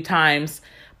tested a few times,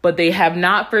 but they have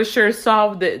not for sure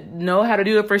know how to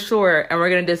do it for sure. And we're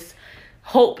going to just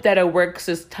hope that it works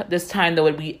this time, though,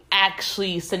 when we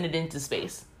actually send it into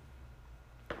space.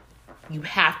 You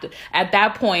have to, at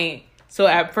that point. So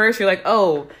at first you're like,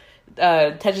 oh,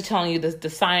 Teji telling you the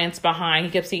science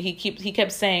behind. He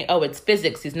kept saying, oh, it's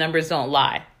physics. These numbers don't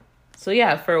lie. So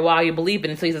yeah, for a while you believe it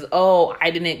until he says, oh,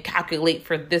 I didn't calculate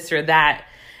for this or that.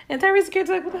 And Tyrese's kid's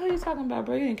like, what the hell are you talking about,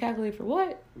 bro? You didn't calculate for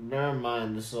what? Bear in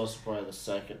mind, this is also probably the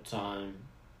second time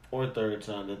or third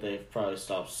time that they've probably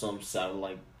stopped some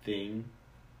satellite thing.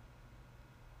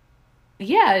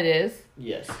 Yeah, it is.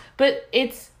 Yes. But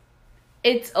it's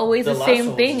always the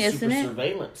same thing, isn't it?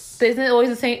 Surveillance. But isn't it always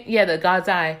the same? Yeah, the God's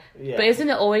Eye. Yeah. But isn't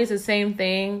it always the same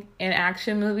thing in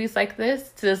action movies like this?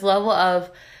 To this level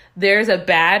of, there's a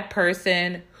bad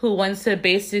person who wants to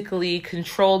basically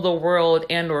control the world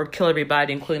and or kill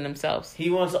everybody, including themselves. He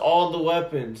wants all the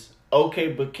weapons. Okay,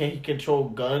 but can he control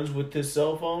guns with his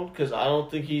cell phone? Because I don't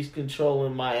think he's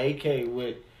controlling my AK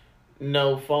with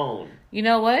no phone. You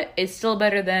know what? It's still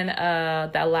better than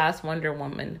that last Wonder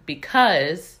Woman,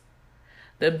 because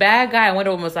the bad guy in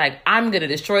Wonder Woman was like, I'm going to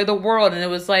destroy the world. And it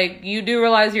was like, you do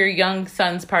realize your young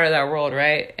son's part of that world,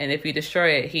 right? And if you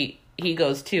destroy it, he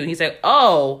goes too. He's like,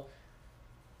 oh,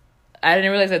 I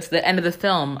didn't realize that's the end of the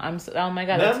film. Oh my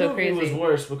God, that's so crazy. That movie was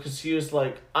worse because he was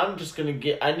like, I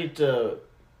need to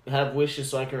have wishes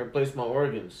so I can replace my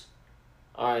organs.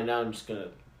 All right, now I'm just going to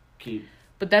keep.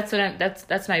 But that's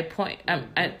my point.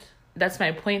 That's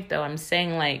my point, though. I'm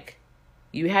saying, like,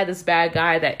 you had this bad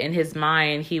guy that in his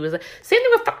mind, he was like, same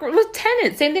thing with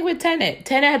Tenet. Same thing with Tenet.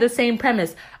 Tenet had the same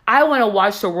premise. I want to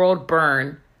watch the world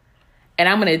burn, and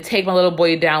I'm going to take my little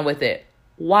boy down with it.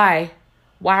 Why?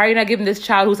 Why are you not giving this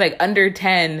child who's like under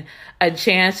 10 a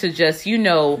chance to just,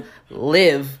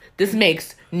 live? This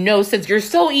makes no sense. You're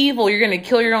so evil. You're going to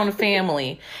kill your own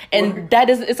family. And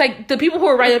it's like the people who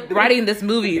are writing these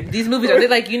movies, are they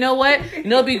like, you know what?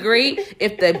 It'd be great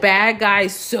if the bad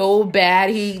guy's so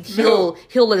bad, he'll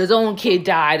let his own kid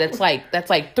die. That's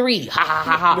like 3. Ha ha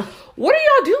ha ha. What are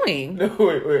y'all doing? No,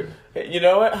 wait. Hey, you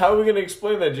know what? How are we going to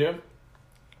explain that, Jim?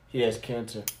 He has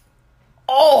cancer.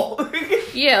 Oh!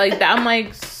 Yeah, like that. I'm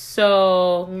like,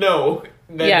 so. No.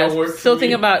 That yeah, don't work still for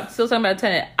me. Still talking about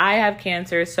Tenet. I have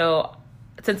cancer, so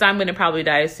since I'm going to probably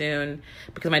die soon,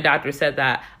 because my doctor said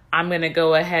that, I'm going to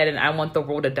go ahead and I want the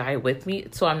world to die with me,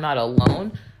 so I'm not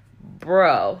alone.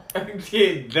 Bro.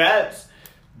 Yeah, that's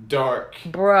dark.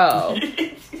 Bro.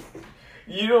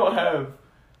 You don't have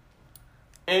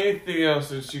anything else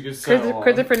that you could say.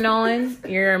 Christopher Nolan,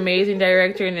 you're an amazing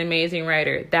director and an amazing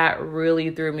writer. That really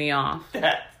threw me off.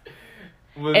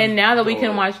 And now that we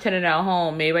can watch Tenet at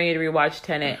home, maybe I need to rewatch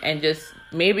Tenet and just,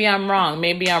 maybe I'm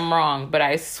wrong, but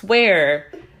I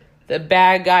swear the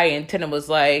bad guy in Tenet was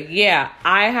like, yeah,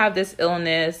 I have this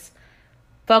illness.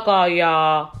 Fuck all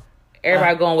y'all.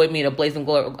 Everybody going with me to blaze of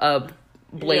glory.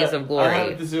 I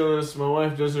have this illness. My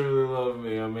wife doesn't really love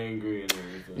me. I'm angry and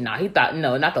everything. He thought,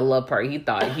 no, not the love part. He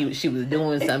thought she was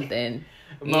doing something.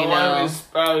 My wife is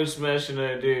probably smashing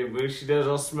that dude, but if she does,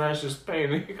 I'll smash his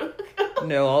painting.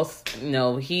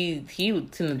 No, he was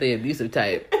the abusive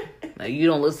type. Like, you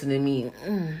don't listen to me.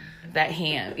 That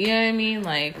hand. You know what I mean?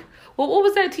 Like, what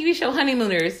was that TV show,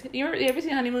 Honeymooners? You ever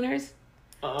seen Honeymooners?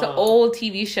 It's an old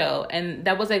TV show, and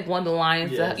that was like one of the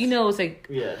lines. Yes. It was like,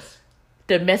 yes,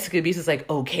 domestic abuse is like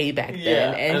okay back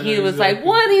then, and he was like,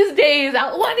 one of these days,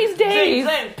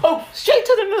 poke straight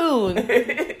to the moon.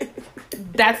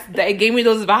 It gave me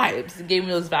those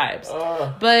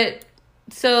vibes. But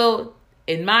so,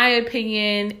 in my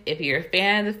opinion, if you're a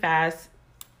fan of the Fast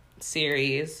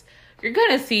series, you're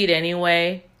gonna see it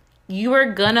anyway. You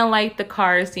are gonna like the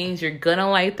car scenes. You're gonna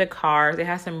like the cars. They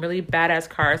have some really badass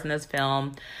cars in this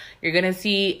film. You're gonna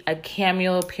see a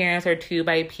cameo appearance or two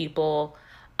by people.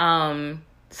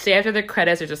 Stay after the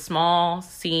credits. There's a small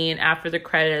scene after the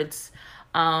credits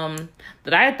that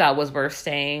I thought was worth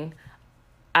staying.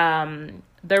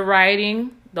 The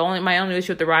writing, my only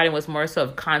issue with the writing was more so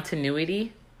of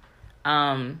continuity.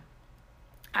 I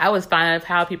was fine with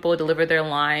how people delivered their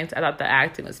lines. I thought the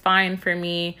acting was fine for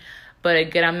me. But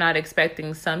again, I'm not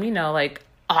expecting some, like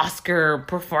Oscar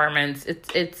performance.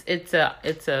 It's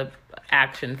a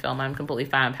action film. I'm completely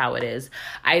fine with how it is.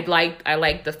 I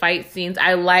liked the fight scenes.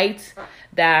 I liked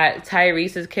that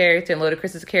Tyrese's character and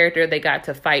Ludacris's character, they got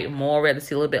to fight more. We had to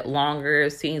see a little bit longer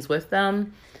scenes with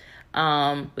them. We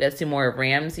had to see more of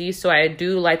Ramsey. So I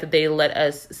do like that they let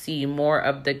us see more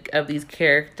of these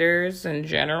characters in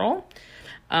general.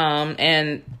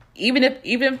 And even if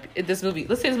this movie,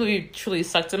 let's say this movie truly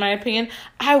sucked in my opinion,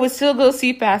 I would still go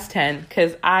see Fast 10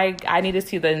 because I need to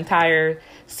see the entire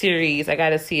series. I got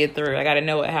to see it through. I got to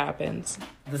know what happens.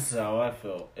 This is how I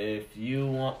feel. If you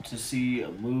want to see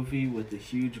a movie with a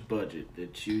huge budget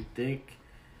that you think,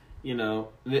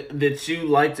 that you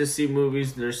like to see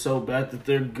movies that are so bad that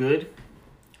they're good,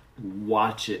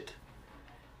 watch it.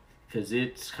 Because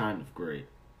it's kind of great.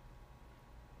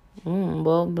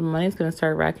 Well, the money's going to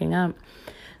start racking up.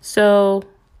 So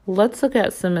let's look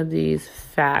at some of these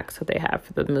facts that they have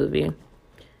for the movie.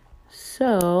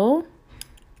 So,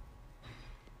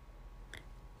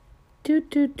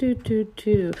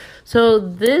 So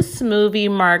this movie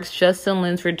marks Justin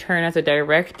Lin's return as a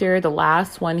director. The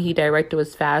last one he directed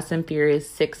was Fast and Furious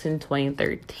 6 in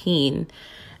 2013.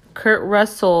 Kurt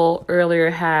Russell earlier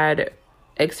had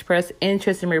expressed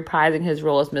interest in reprising his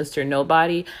role as Mr.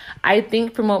 Nobody. I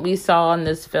think from what we saw in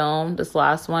this film, this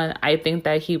last one, I think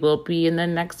that he will be in the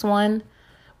next one,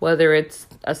 whether it's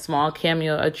a small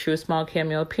cameo, a true small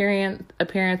cameo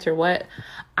appearance or what.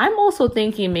 I'm also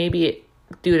thinking maybe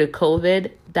due to COVID,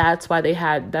 that's why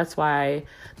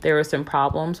there were some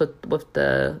problems with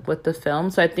the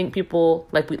film. So I think people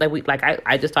I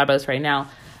just thought about this right now.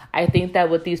 I think that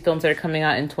with these films that are coming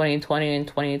out in 2020 and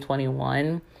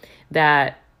 2021,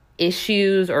 that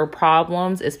issues or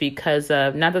problems is because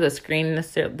of not that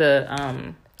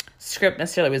the script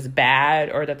necessarily was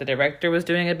bad or that the director was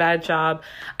doing a bad job.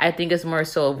 I think it's more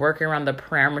so working around the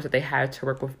parameters that they had to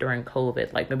work with during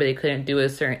COVID. Like maybe they couldn't do a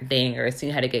certain thing or a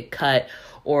scene had to get cut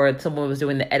or someone was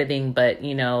doing the editing, but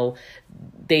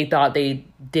they thought they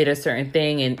did a certain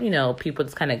thing and people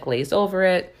just kind of glazed over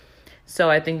it. So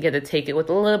I think you have to take it with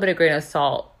a little bit of grain of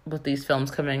salt with these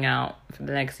films coming out for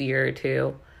the next year or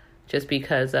two, just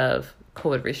because of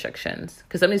COVID restrictions.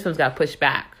 Because some of these films got pushed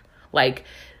back. Like,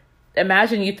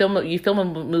 imagine you film a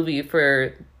movie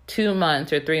for 2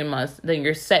 months or 3 months, then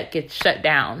your set gets shut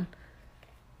down.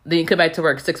 Then you come back to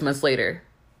work 6 months later.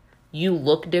 You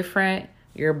look different.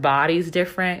 Your body's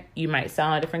different. You might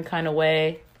sound a different kind of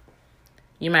way.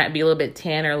 You might be a little bit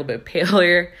tan or a little bit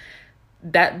paler.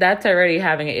 That's already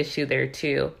having an issue there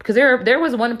too. Because there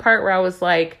was one part where I was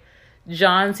like,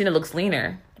 John Cena looks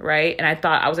leaner, right? And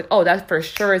I was like, oh, that for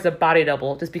sure is a body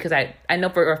double. Just because I know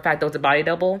for a fact that was a body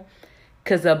double.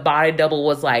 Because the body double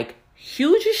was like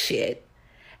huge as shit.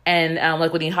 And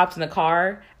like when he hops in the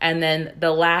car, and then the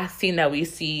last scene that we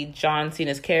see John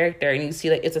Cena's character, and you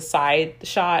see like it's a side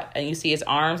shot, and you see his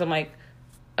arms. I'm like,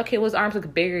 okay, well his arms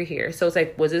look bigger here. So it's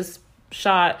like, was this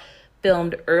shot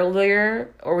filmed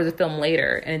earlier or was it filmed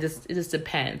later? And it just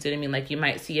depends. You know what I mean? Like you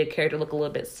might see a character look a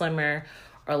little bit slimmer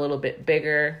or a little bit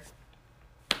bigger.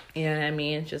 You know what I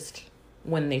mean? Just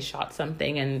when they shot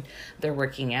something and they're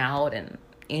working out, and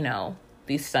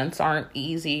these stunts aren't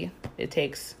easy. It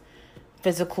takes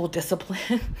physical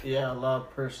discipline. Yeah, a lot of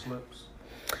pursed lips.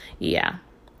 Yeah.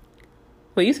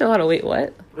 Wait, you said a lot of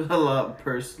what? A lot of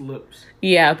pursed lips.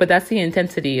 Yeah, but that's the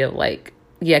intensity of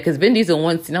because Vin Diesel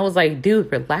once, and I was like,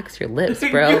 dude, relax your lips,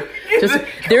 bro. Just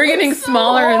they're getting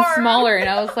smaller and smaller, and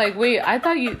I was like, wait, I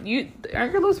thought you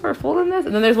aren't your lips more full than this?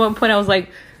 And then there's one point I was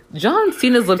like, John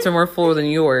Cena's lips are more full than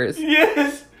yours.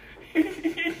 Yes.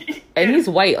 And he's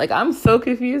white. Like, I'm so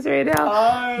confused right now.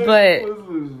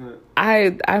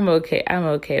 I'm okay. I'm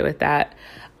okay with that.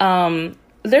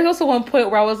 There's also one point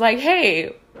where I was like,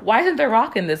 hey, why isn't The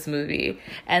Rock in this movie?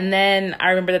 And then I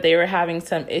remember that they were having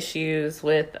some issues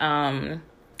with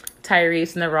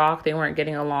Tyrese and The Rock. They weren't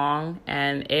getting along,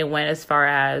 and it went as far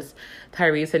as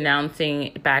Tyrese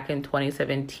announcing back in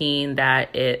 2017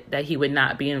 that he would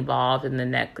not be involved in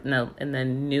the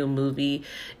new movie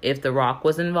if The Rock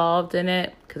was involved in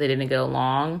it because they didn't get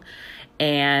along.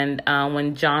 And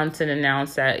when Johnson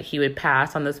announced that he would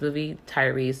pass on this movie,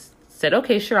 Tyrese said,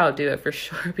 okay, sure, I'll do it for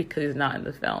sure, because he's not in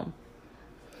the film.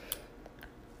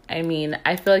 I mean,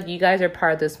 I feel like you guys are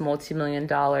part of this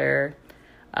multi-million-dollar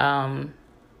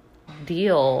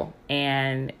deal,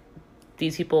 and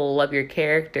these people love your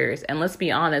characters. And let's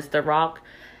be honest, The Rock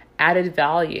added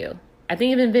value. I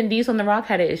think even Vin Diesel and The Rock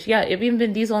had an issue. Yeah, even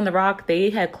Vin Diesel and The Rock, they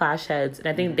had clash heads. And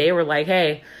I think they were like,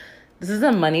 hey, this is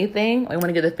a money thing. We want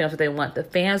to give the fans what they want. The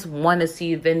fans want to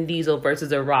see Vin Diesel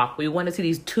versus The Rock. We want to see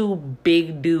these two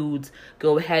big dudes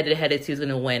go head to head and see who's going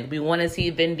to win. We want to see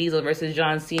Vin Diesel versus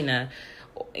John Cena.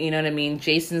 You know what I mean?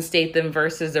 Jason Statham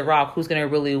versus The Rock. Who's going to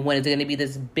really win? Is it going to be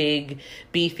this big,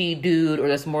 beefy dude or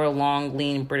this more long,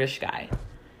 lean British guy?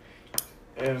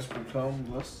 And it's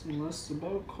become less and less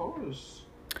about cars.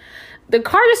 The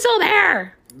cars are still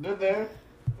there. They're there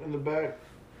in the back.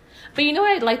 But you know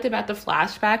what I liked about the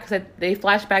flashback? Because they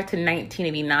flashed back to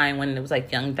 1989 when it was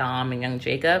like young Dom and young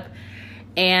Jacob.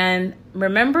 And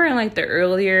remember in like the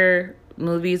earlier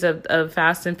movies of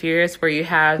Fast and Furious where you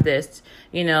have this,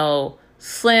 you know,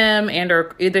 slim and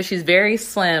or either she's very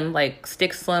slim, like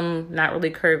stick slim, not really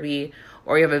curvy,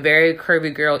 or you have a very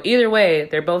curvy girl. Either way,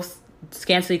 they're both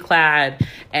scantily clad,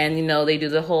 and you know they do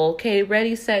the whole okay,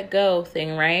 ready, set, go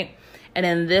thing, right? And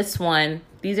then this one,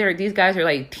 these guys are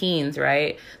like teens,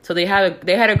 right? So they had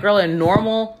a girl in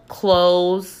normal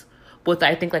clothes with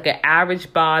I think like an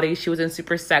average body. She wasn't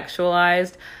super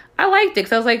sexualized. I liked it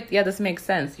because I was like, yeah, this makes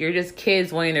sense. You're just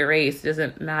kids wanting to race. It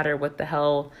doesn't matter what the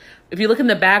hell. If you look in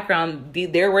the background,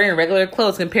 they're wearing regular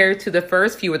clothes compared to the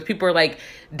first few where people are like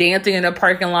dancing in a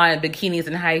parking lot in bikinis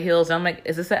and high heels. And I'm like,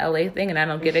 is this a LA thing? And I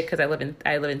don't get it because I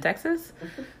live in Texas.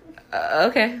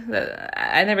 Okay,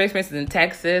 I never experienced it in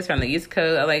Texas or on the East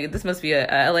Coast. I'm like, this must be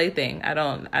a LA thing. I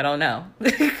don't know.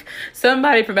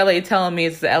 Somebody from LA telling me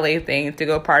it's the LA thing to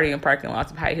go party in parking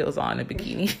lots with high heels on and a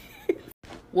bikini.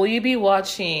 Will you be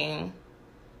watching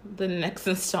the next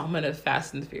installment of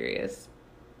Fast and Furious?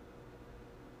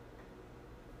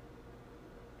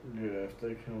 Yeah, if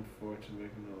they can afford to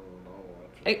make another one, I'll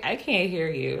watch it. I can't hear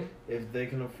you. If they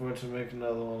can afford to make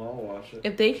another one, I'll watch it.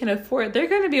 If they can afford, they're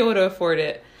going to be able to afford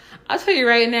it. I'll tell you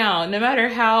right now, no matter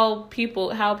how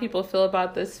people feel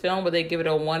about this film, whether they give it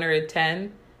a 1 or a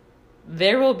 10,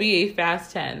 there will be a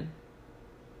Fast 10.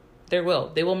 There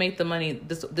will. They will make the money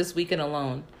this weekend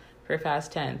alone for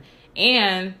Fast 10.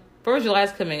 And 4th of July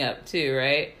is coming up too,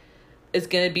 right? It's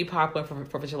going to be popular for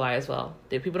 4th of July as well.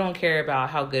 People don't care about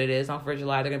how good it is on 4th of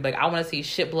July. They're going to be like, I want to see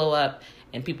shit blow up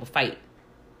and people fight.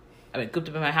 I've been cooped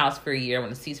up in my house for a year. I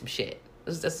want to see some shit.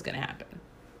 This is going to happen.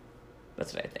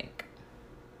 That's what I think.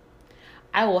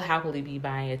 I will happily be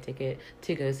buying a ticket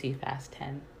to go see Fast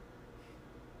 10.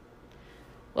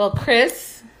 Well,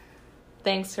 Chris,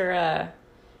 thanks for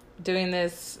doing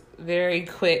this very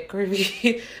quick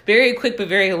review, very quick but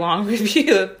very long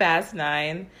review of Fast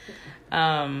 9.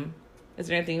 Is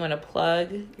there anything you want to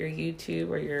plug? Your YouTube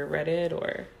or your Reddit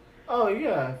or? Oh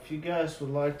yeah, if you guys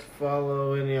would like to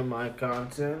follow any of my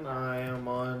content, I'm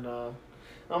on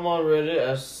Reddit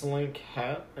as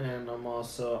SlinkHat, and I'm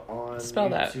also on Spell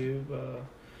YouTube.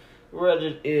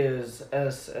 Reddit is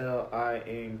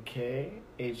SlinkHat.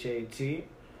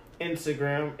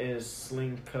 Instagram is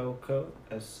Slinkoko,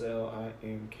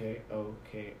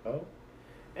 SlinkOKO.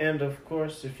 And of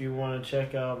course, if you want to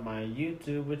check out my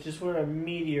YouTube, which is where a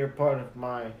meatier part of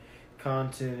my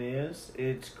content is,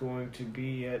 it's going to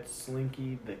be at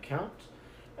Slinky the Count,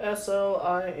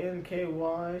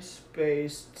 SLINKY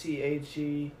space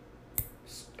THE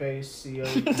space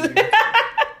COD.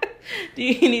 Do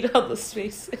you need all the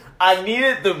space? I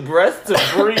needed the breath to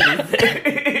breathe.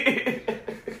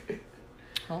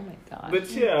 Oh my god. But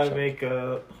yeah, I make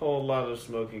a whole lot of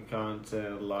smoking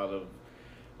content, a lot of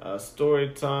story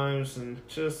times, and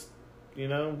just, you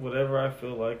know, whatever I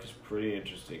feel like is pretty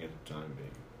interesting at the time being.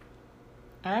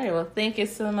 All right, well, thank you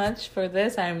so much for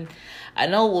this. I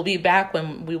know we'll be back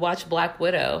when we watch Black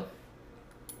Widow.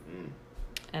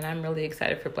 And I'm really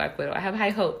excited for Black Widow. I have high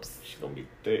hopes. She's gonna be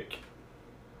thick.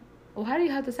 Well, how do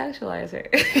you have to sexualize her?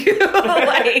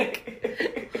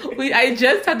 I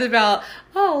just talked about,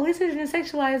 at least they didn't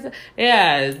sexualize her.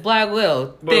 Yeah, it's Black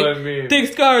Widow.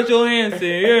 Thick Scarlett Johansson,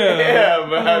 yeah.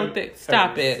 Yeah, but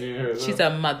stop it. She's a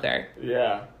mother.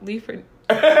 Yeah. Leave her.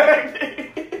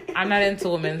 I'm not into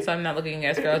women, so I'm not looking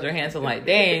at Scarlett Johansson like,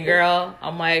 dang, girl.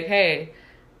 I'm like, hey,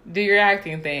 do your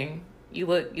acting thing. You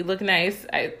look nice.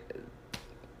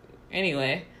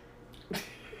 Anyway.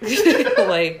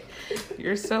 Like,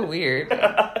 you're so weird.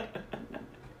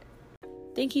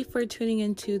 Thank you for tuning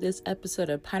into this episode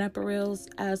of Pineapple Reels.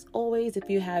 As always, if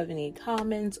you have any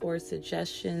comments or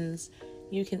suggestions,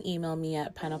 you can email me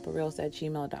at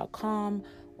pineapplereels@gmail.com,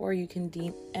 or you can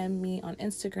DM me on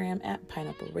Instagram at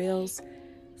pineapplereels.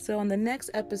 So on the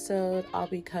next episode, I'll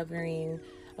be covering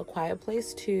A Quiet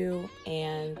Place 2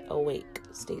 and Awake.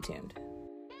 Stay tuned.